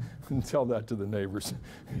 Tell that to the neighbors.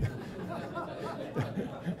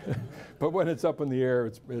 But when it's up in the air,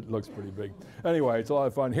 it looks pretty big. Anyway, it's a lot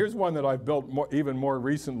of fun. Here's one that I've built even more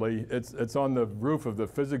recently. It's on the roof of the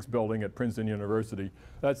physics building at Princeton University.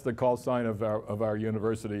 That's the call sign of our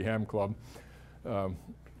university ham club.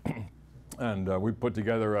 And we put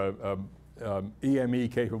together a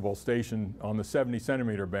EME-capable station on the 70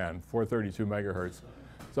 centimeter band, 432 megahertz.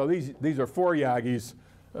 So these are 4 Yagis,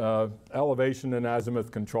 elevation and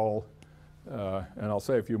azimuth control, and I'll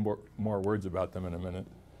say a few more words about them in a minute.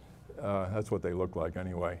 That's what they look like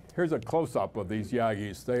anyway. Here's a close-up of these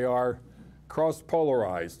Yagis. They are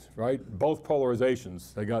cross-polarized, right? Both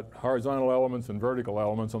polarizations. They got horizontal elements and vertical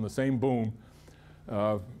elements on the same boom.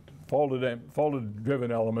 Folded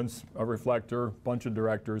driven elements, a reflector, bunch of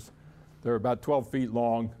directors. They're about 12 feet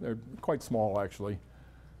long. They're quite small, actually.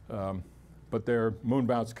 But they're moon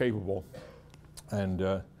bounce capable. And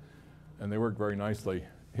they work very nicely.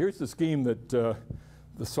 Here's the scheme that the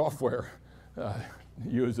software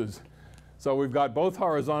uses. So we've got both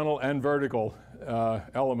horizontal and vertical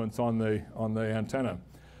elements on the antenna.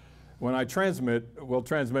 When I transmit, we'll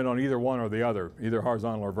transmit on either one or the other, either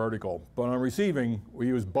horizontal or vertical. But on receiving, we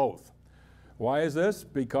use both. Why is this?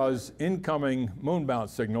 Because incoming moon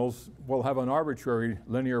bounce signals will have an arbitrary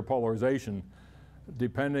linear polarization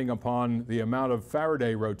depending upon the amount of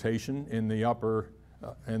Faraday rotation in the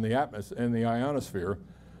in the ionosphere.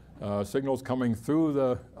 Signals coming through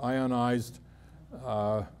the ionized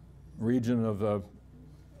region of the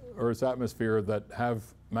Earth's atmosphere that have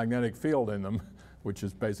magnetic field in them, which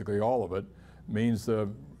is basically all of it, means the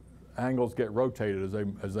angles get rotated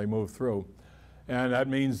as they move through. And that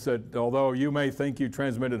means that although you may think you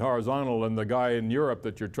transmitted horizontal and the guy in Europe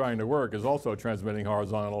that you're trying to work is also transmitting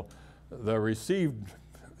horizontal, the received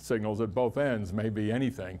signals at both ends may be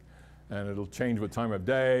anything, and it'll change with time of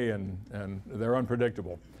day, and they're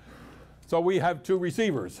unpredictable. So we have 2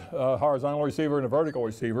 receivers, a horizontal receiver and a vertical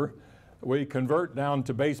receiver. We convert down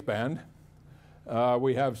to baseband.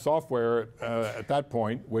 We have software at that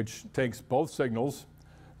point which takes both signals.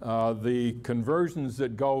 The conversions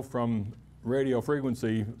that go from radio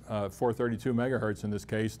frequency, 432 megahertz in this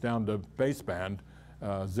case, down to baseband,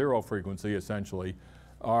 0 frequency essentially,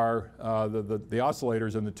 are the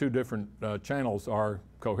oscillators in the 2 different channels are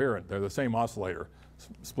coherent. They're the same oscillator,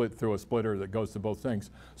 split through a splitter that goes to both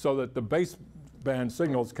things, so that the baseband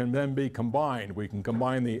signals can then be combined. We can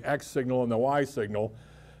combine the X signal and the Y signal,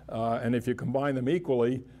 and if you combine them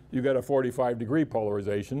equally, you get a 45-degree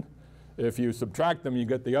polarization. If you subtract them, you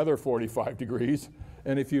get the other 45 degrees,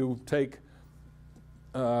 and if you take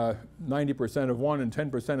 90% of one and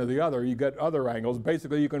 10% of the other, you get other angles.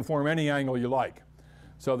 Basically, you can form any angle you like.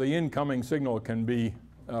 So the incoming signal can be,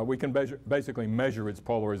 we can basically measure its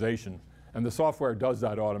polarization. And the software does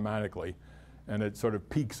that automatically. And it sort of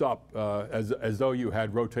peaks up as though you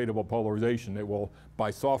had rotatable polarization. It will,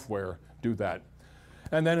 by software, do that.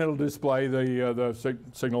 And then it'll display the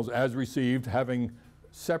signals as received, having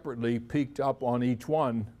separately peaked up on each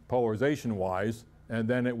one polarization-wise. And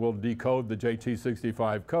then it will decode the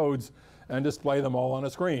JT65 codes and display them all on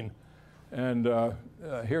a screen. And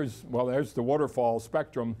there's the waterfall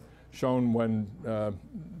spectrum shown when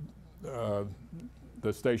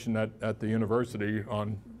the station at the university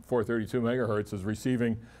on 432 megahertz is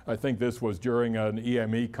receiving. I think this was during an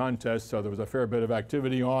EME contest, so there was a fair bit of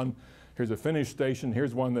activity on. Here's a finished station.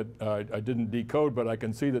 Here's one that I didn't decode, but I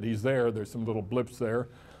can see that he's there. There's some little blips there.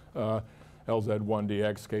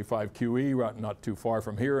 LZ1DX K5QE, right not too far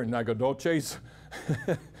from here in Nacogdoches.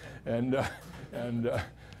 and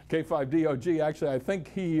K5DOG, actually, I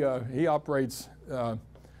think he operates,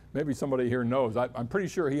 maybe somebody here knows. I'm pretty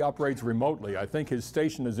sure he operates remotely. I think his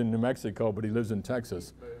station is in New Mexico, but he lives in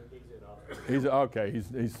Texas.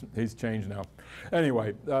 He's changed now.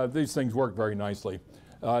 Anyway, these things work very nicely.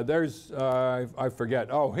 I forget.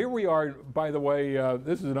 Oh, here we are, by the way,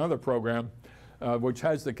 this is another program which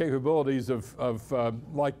has the capabilities of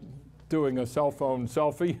like doing a cell phone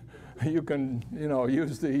selfie. You can,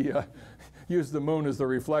 use the moon as the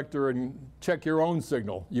reflector and check your own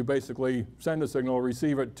signal. You basically send a signal,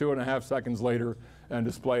 receive it 2.5 seconds later, and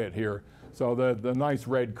display it here. So the nice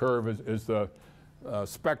red curve is the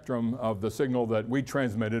spectrum of the signal that we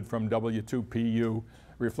transmitted from W2PU,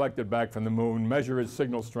 reflected back from the moon, measure its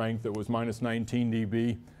signal strength. It was -19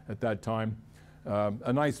 dB at that time.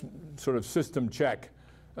 A nice sort of system check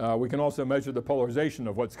We can also measure the polarization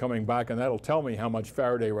of what's coming back, and that'll tell me how much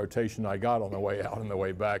Faraday rotation I got on the way out and the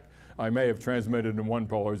way back. I may have transmitted in one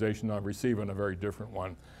polarization, I'm receiving a very different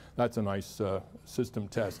one. That's a nice system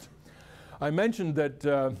test. I mentioned that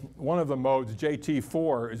one of the modes,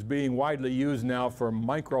 JT4, is being widely used now for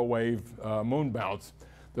microwave moon bounce.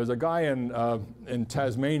 There's a guy in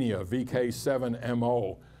Tasmania,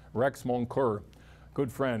 VK7MO, Rex Moncoeur,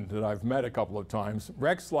 good friend that I've met a couple of times.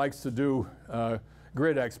 Rex likes to do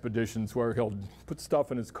grid expeditions where he'll put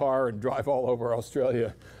stuff in his car and drive all over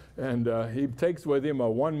Australia. And he takes with him a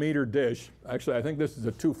 1 meter dish. Actually, I think this is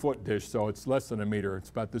a 2-foot dish, so it's less than a meter. It's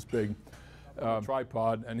about this big.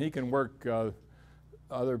 Tripod, and he can work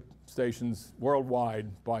other stations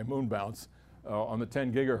worldwide by moon bounce on the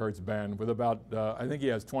 10 gigahertz band with about, I think he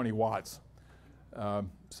has 20 watts.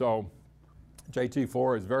 So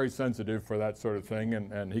JT4 is very sensitive for that sort of thing,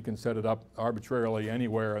 and he can set it up arbitrarily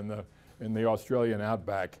anywhere in the Australian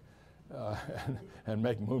outback and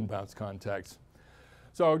make moon bounce contacts.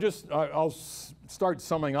 So I'll start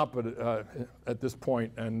summing up at this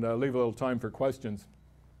point and leave a little time for questions.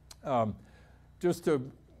 Just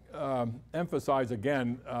to emphasize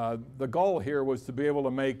again, the goal here was to be able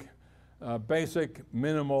to make basic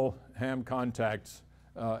minimal ham contacts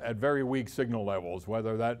at very weak signal levels,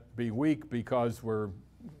 whether that be weak because we're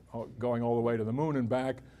going all the way to the moon and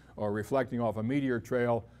back, or reflecting off a meteor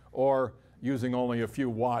trail, or using only a few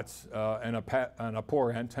watts and a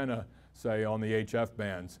poor antenna, say, on the HF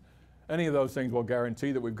bands. Any of those things will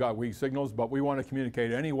guarantee that we've got weak signals, but we want to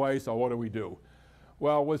communicate anyway, so what do?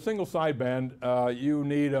 Well, with single sideband, you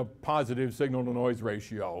need a positive signal-to-noise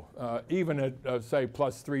ratio. Even at, say,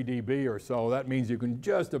 plus 3 dB or so, that means you can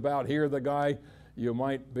just about hear the guy. You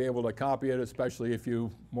might be able to copy it, especially if you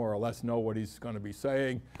more or less know what he's going to be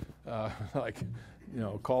saying, like,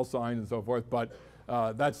 call signs and so forth. But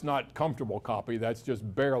that's not comfortable copy. That's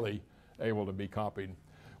just barely able to be copied.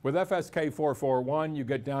 With FSK 441, you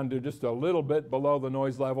get down to just a little bit below the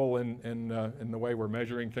noise level in the way we're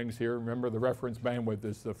measuring things here. Remember, the reference bandwidth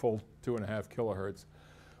is the full 2.5 kilohertz.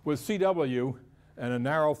 With CW and a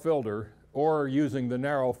narrow filter, or using the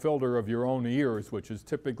narrow filter of your own ears, which is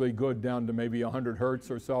typically good down to maybe 100 hertz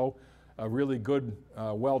or so, a really good,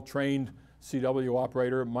 well-trained CW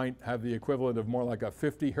operator might have the equivalent of more like a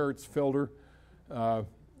 50 hertz filter.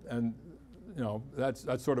 And that's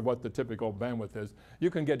sort of what the typical bandwidth is. You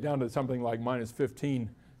can get down to something like minus 15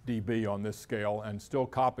 dB on this scale and still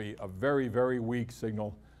copy a very, very weak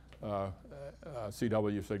signal,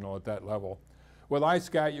 CW signal at that level. With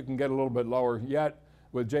iSCAT, you can get a little bit lower yet.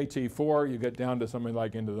 With JT4, you get down to something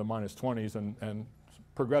like into the minus 20s, and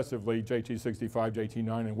progressively JT65,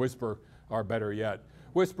 JT9, and Whisper are better yet.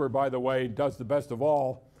 Whisper, by the way, does the best of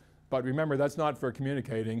all, but remember, that's not for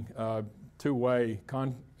communicating two-way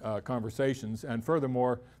conversations, and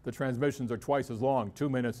furthermore, the transmissions are twice as long, 2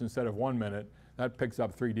 minutes instead of 1 minute. That picks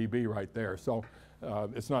up 3 dB right there. So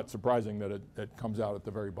it's not surprising that it comes out at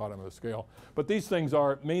the very bottom of the scale. But these things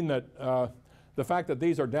mean that the fact that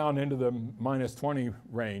these are down into the minus 20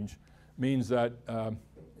 range means that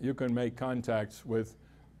you can make contacts with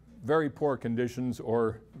very poor conditions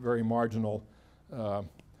or very marginal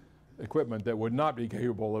equipment that would not be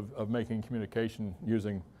capable of making communication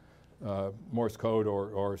using Morse code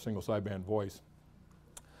or single sideband voice.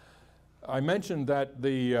 I mentioned that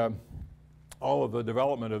all of the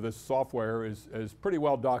development of this software is pretty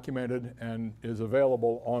well documented and is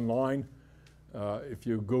available online. If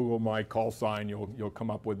you Google my call sign, you'll come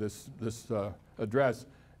up with this address,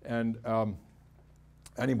 and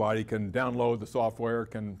anybody can download the software,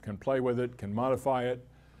 can play with it, can modify it.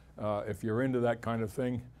 If you're into that kind of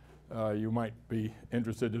thing, you might be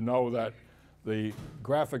interested to know that the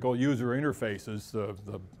graphical user interfaces,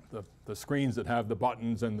 the screens that have the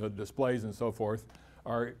buttons and the displays and so forth,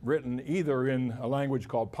 are written either in a language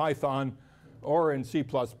called Python or in C++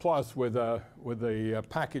 with a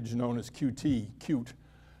package known as Qt,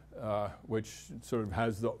 which sort of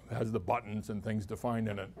has the buttons and things defined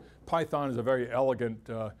in it. Python is a very elegant,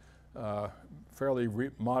 fairly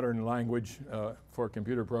modern language for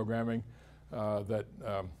computer programming that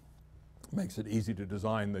makes it easy to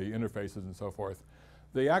design the interfaces and so forth.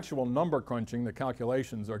 The actual number crunching, the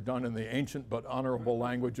calculations, are done in the ancient but honorable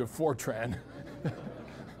language of Fortran.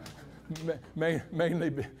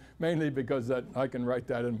 Mainly because I can write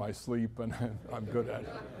that in my sleep and I'm good at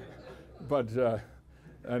it. But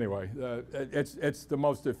anyway, it's the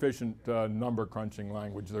most efficient number crunching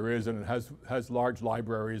language there is, and it has large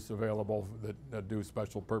libraries available that do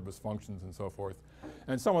special purpose functions and so forth.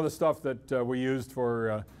 And some of the stuff that we used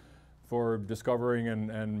for discovering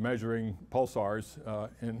and measuring pulsars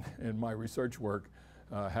in my research work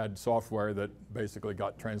had software that basically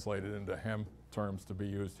got translated into ham terms to be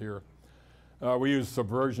used here. We use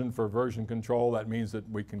Subversion for version control. That means that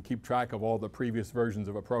we can keep track of all the previous versions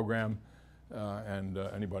of a program, and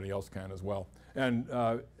anybody else can as well. And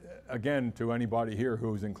again, to anybody here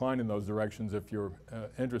who's inclined in those directions, if you're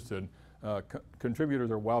interested,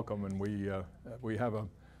 contributors are welcome, and we have a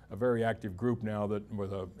very active group now that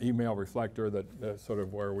with an email reflector that sort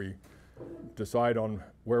of where we decide on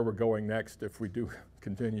where we're going next if we do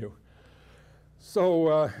continue.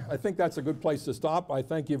 So I think that's a good place to stop. I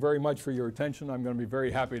thank you very much for your attention. I'm going to be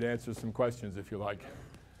very happy to answer some questions if you like.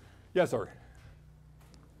 Yes, sir.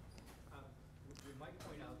 We might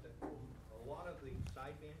point out that a lot of the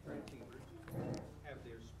sideband transceivers have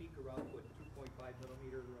their speaker output 2.5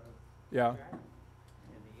 millimeter Yeah. jack,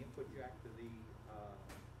 and the input jack to the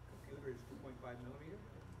computer is 2.5 millimeter,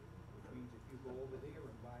 which means if you go over there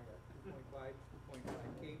and buy a 2.5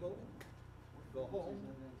 cable, go home,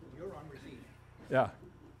 you're on receive. Yeah.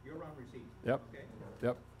 You're on receive. Yep. Okay?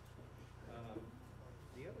 Yep.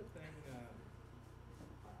 The other thing,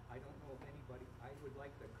 I don't know if anybody, I would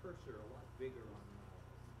like the cursor a lot bigger on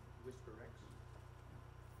Whisper X.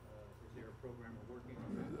 Is there a programmer working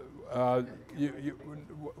on that?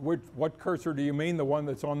 What cursor do you mean? The one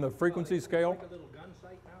that's on the frequency scale? It's like a little gun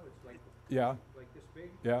sight now. It's like like this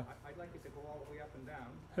big. Yeah. I'd like it to go all the way up and down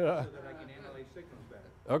so that I can analyze signals better.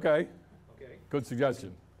 Okay. Okay. Good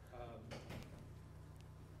suggestion.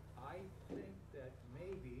 I think that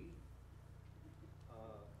maybe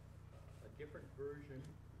a different version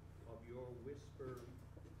of your Whisper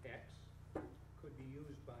X could be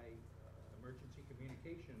used by emergency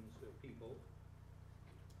communications people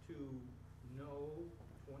to know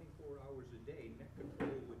 24 hours a day. Net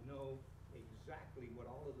control would know exactly what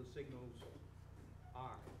all of the signals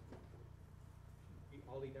are.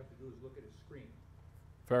 All he'd have to do is look at his screen.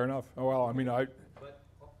 Fair enough. Oh, well, I mean, But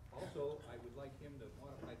also, I would like him to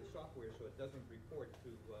modify the software so it doesn't report to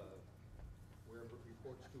wherever it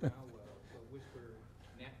reports to now,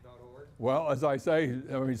 whispernet.org. well, as I say,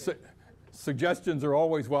 I mean, suggestions are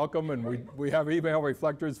always welcome, and we have email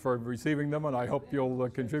reflectors for receiving them, and I hope you'll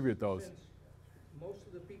contribute those. Since most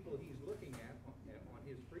of the people he's looking at on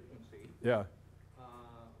his frequency, Yeah.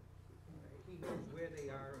 he knows where they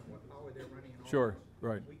are and what power they're running and all Sure. this.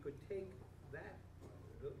 Right. We could take that,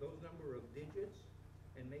 those number of digits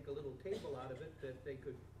and make a little table out of it that they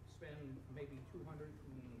could spend maybe 200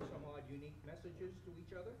 and some odd unique messages to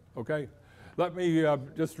each other. Okay. Let me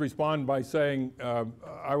just respond by saying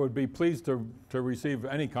I would be pleased to receive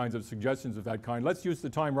any kinds of suggestions of that kind. Let's use the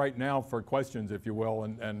time right now for questions, if you will,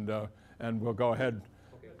 and we'll go ahead.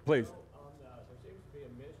 Okay. Please. There seems to be a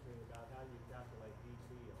mystery about how you calculate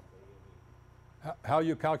DC on the How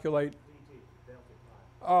you calculate? DT, delta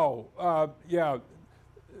time. Oh, yeah.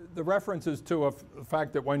 The reference is to a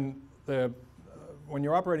fact that when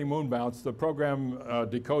you're operating moon bounce, the program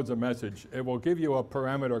decodes a message. It will give you a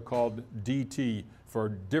parameter called DT for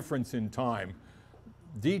difference in time.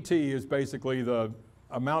 DT is basically the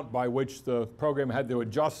amount by which the program had to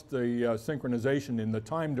adjust the synchronization in the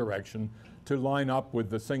time direction to line up with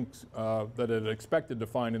the syncs that it expected to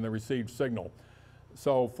find in the received signal.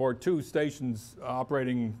 So for two stations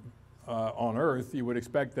operating on Earth, you would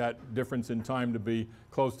expect that difference in time to be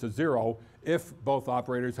close to 0 if both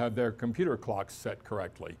operators have their computer clocks set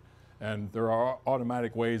correctly. And there are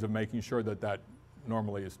automatic ways of making sure that that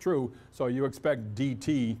normally is true. So you expect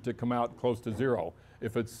DT to come out close to 0.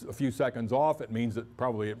 If it's a few seconds off, it means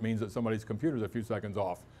that somebody's computer is a few seconds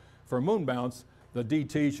off. For moon bounce, the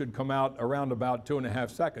DT should come out around about 2.5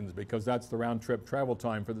 seconds because that's the round trip travel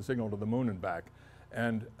time for the signal to the moon and back.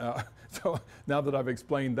 And so now that I've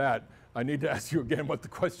explained that, I need to ask you again what the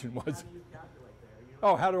question was. How do you calculate there?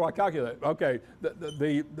 Oh, how do I calculate? Okay,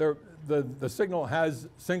 the signal has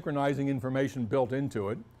synchronizing information built into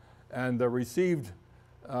it, and the receiving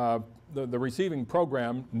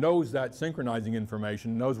program knows that synchronizing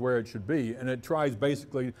information, knows where it should be, and it tries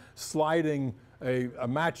basically sliding a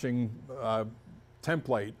matching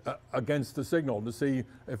template against the signal to see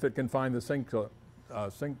if it can find the sync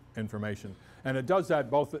information. And it does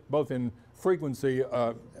that both in frequency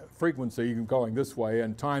going this way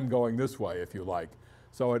and time going this way, if you like.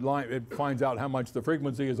 So it finds out how much the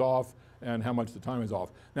frequency is off and how much the time is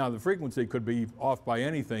off. Now the frequency could be off by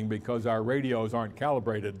anything because our radios aren't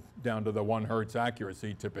calibrated down to the 1 hertz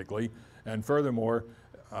accuracy typically. And furthermore,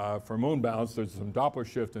 for moon bounce, there's some Doppler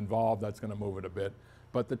shift involved that's going to move it a bit.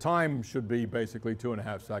 But the time should be basically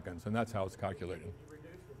 2.5 seconds, and that's how it's calculated. If you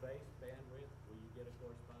reduce the base bandwidth, will you get a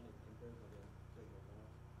corresponding improvement in signal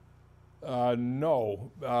bounce?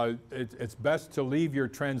 No, it's best to leave your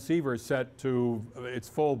transceiver set to its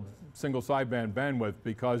full single sideband bandwidth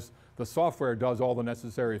because the software does all the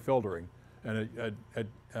necessary filtering. And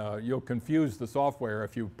you'll confuse the software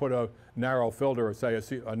if you put a narrow filter, or say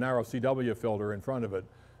a narrow CW filter in front of it,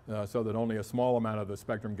 so that only a small amount of the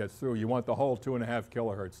spectrum gets through. You want the whole 2.5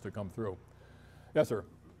 kilohertz to come through. Yes, sir?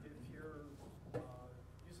 If you're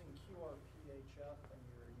using QRPHF and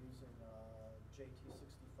you're using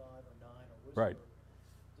JT65 or 9 or WSPR, Right.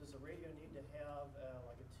 does the radio need to have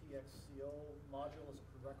like a TXCO module as a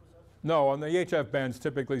prerequisite? No, on the HF bands,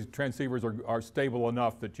 typically transceivers are stable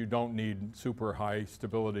enough that you don't need super high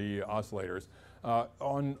stability oscillators.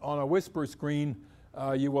 On a WSPR screen,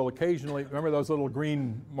 you will occasionally, remember those little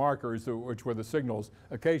green markers which were the signals,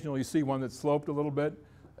 occasionally see one that's sloped a little bit.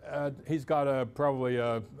 He's got probably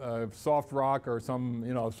a soft rock or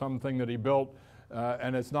something that he built,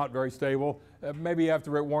 and it's not very stable. Maybe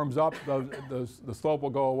after it warms up, the slope will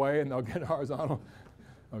go away and they'll get horizontal.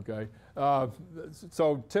 Okay.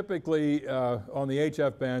 So typically on the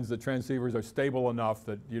HF bands, the transceivers are stable enough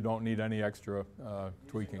that you don't need any extra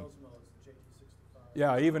tweaking. Those modes, the JT65.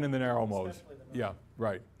 Yeah, even in the narrow modes. Especially the Yeah,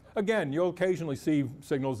 right. Again, you'll occasionally see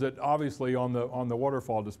signals that obviously on the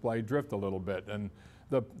waterfall display drift a little bit, and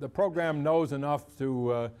the program knows enough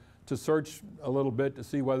to search a little bit to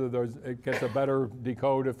see whether it gets a better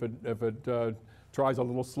decode if it tries a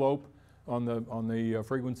little slope on the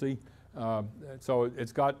frequency. So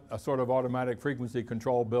it's got a sort of automatic frequency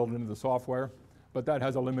control built into the software, but that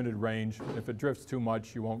has a limited range. If it drifts too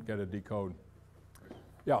much, you won't get a decode.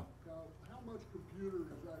 Yeah. Now, how much computer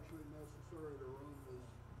is actually necessary to run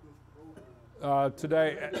this program?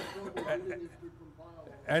 Today,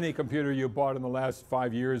 any computer you bought in the last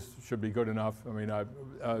 5 years should be good enough. I mean, no. A lot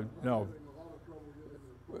of trouble getting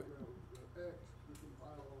the program X to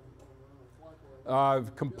compile on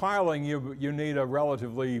a Compiling, you need a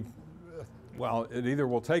relatively, well, it either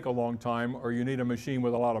will take a long time or you need a machine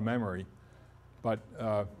with a lot of memory. But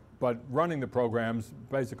running the programs,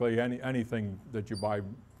 basically anything that you buy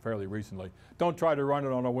fairly recently. Don't try to run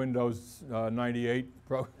it on a Windows 98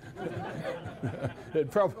 Pro. It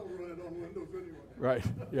probably. Don't run it on Windows anyway. Right.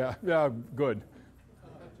 Yeah. Yeah. Good. Two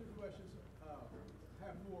questions. I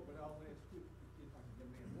have more, but I'll ask you if I can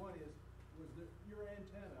come in. One is, your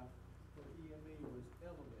antenna for the EME was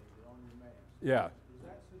elevated on your mast? Yeah. Is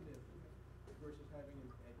that significant versus having it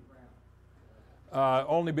at ground?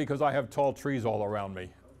 Only because I have tall trees all around me,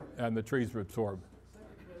 and the trees absorb. Second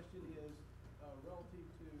question is relative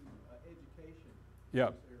to education Yeah.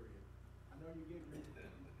 in this area. I know you gave the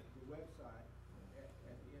website at the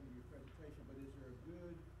end of your presentation, but is there a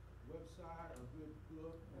good website or good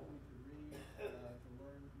book that we could read to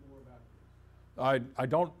learn more about this? I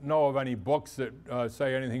don't know of any books that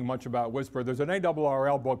say anything much about WSPR. There's an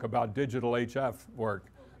ARRL book about digital HF work,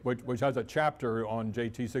 which has a chapter on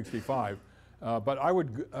JT65. But I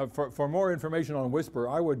would, for more information on WSPR,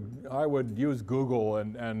 I would use Google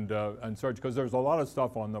and search, because there's a lot of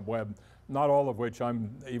stuff on the web, not all of which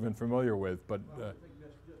I'm even familiar with. But I don't think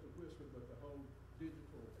that's just a WSPR, but the whole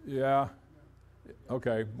digital. yeah,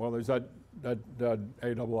 okay. Well, there's that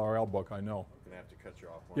ARRL book, I know. I'm gonna have to cut you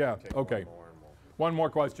off. Yeah. Okay. One more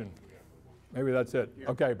question. Maybe that's it.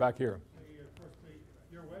 Okay, back here.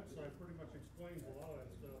 Your website pretty much explains a lot of that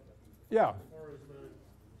stuff. Yeah. As far as the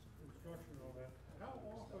instruction and all that. How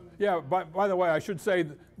often? Yeah, by the way, I should say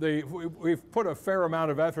we've put a fair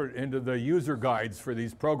amount of effort into the user guides for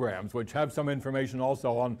these programs, which have some information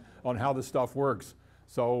also on how the stuff works.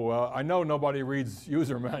 So I know nobody reads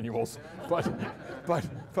user manuals, but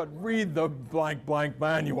read the blank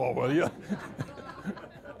manual, will you? How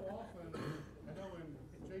often, I know in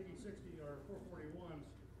JT60 or 441s,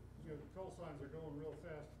 the call signs are going real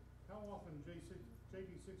fast. How often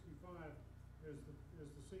JT65 is the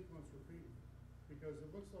sequence repeated? Because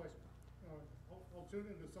it looks like I'll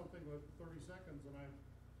tune into something with 30 seconds and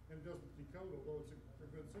it doesn't decode, although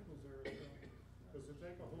they're good signals there. Does it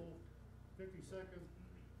take a whole 50 seconds?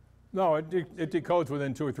 No, it decodes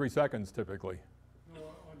within 2 or 3 seconds typically. No,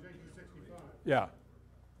 on JT65. Yeah,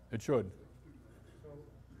 it should. So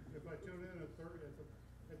if I tune in at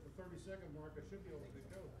the 30-second mark, I should be able to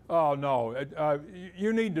decode. Oh no,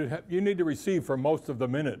 you need to receive for most of the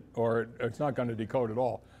minute, or it's not going to decode at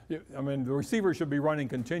all. I mean, the receiver should be running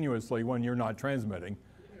continuously when you're not transmitting,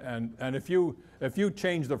 and if you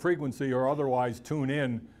change the frequency or otherwise tune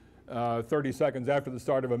in 30 seconds after the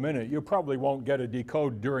start of a minute, you probably won't get a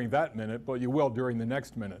decode during that minute, but you will during the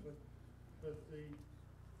next minute. But the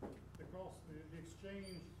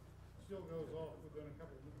exchange still goes off within a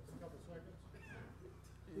couple seconds.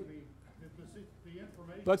 The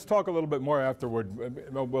information. Let's talk a little bit more afterward.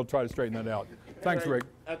 We'll try to straighten that out. Thanks, Anyway, Rick.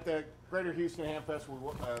 At the Greater Houston Hamfest, we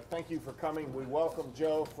thank you for coming. We welcome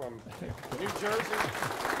Joe from New Jersey.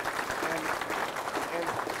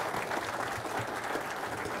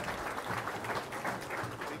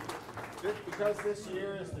 Because this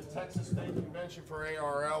year is the Texas State Convention for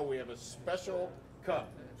ARL, we have a special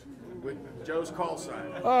cup with Joe's call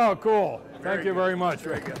sign. Oh, cool. Thank you good. very much,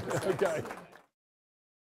 Very Rick. good. Okay.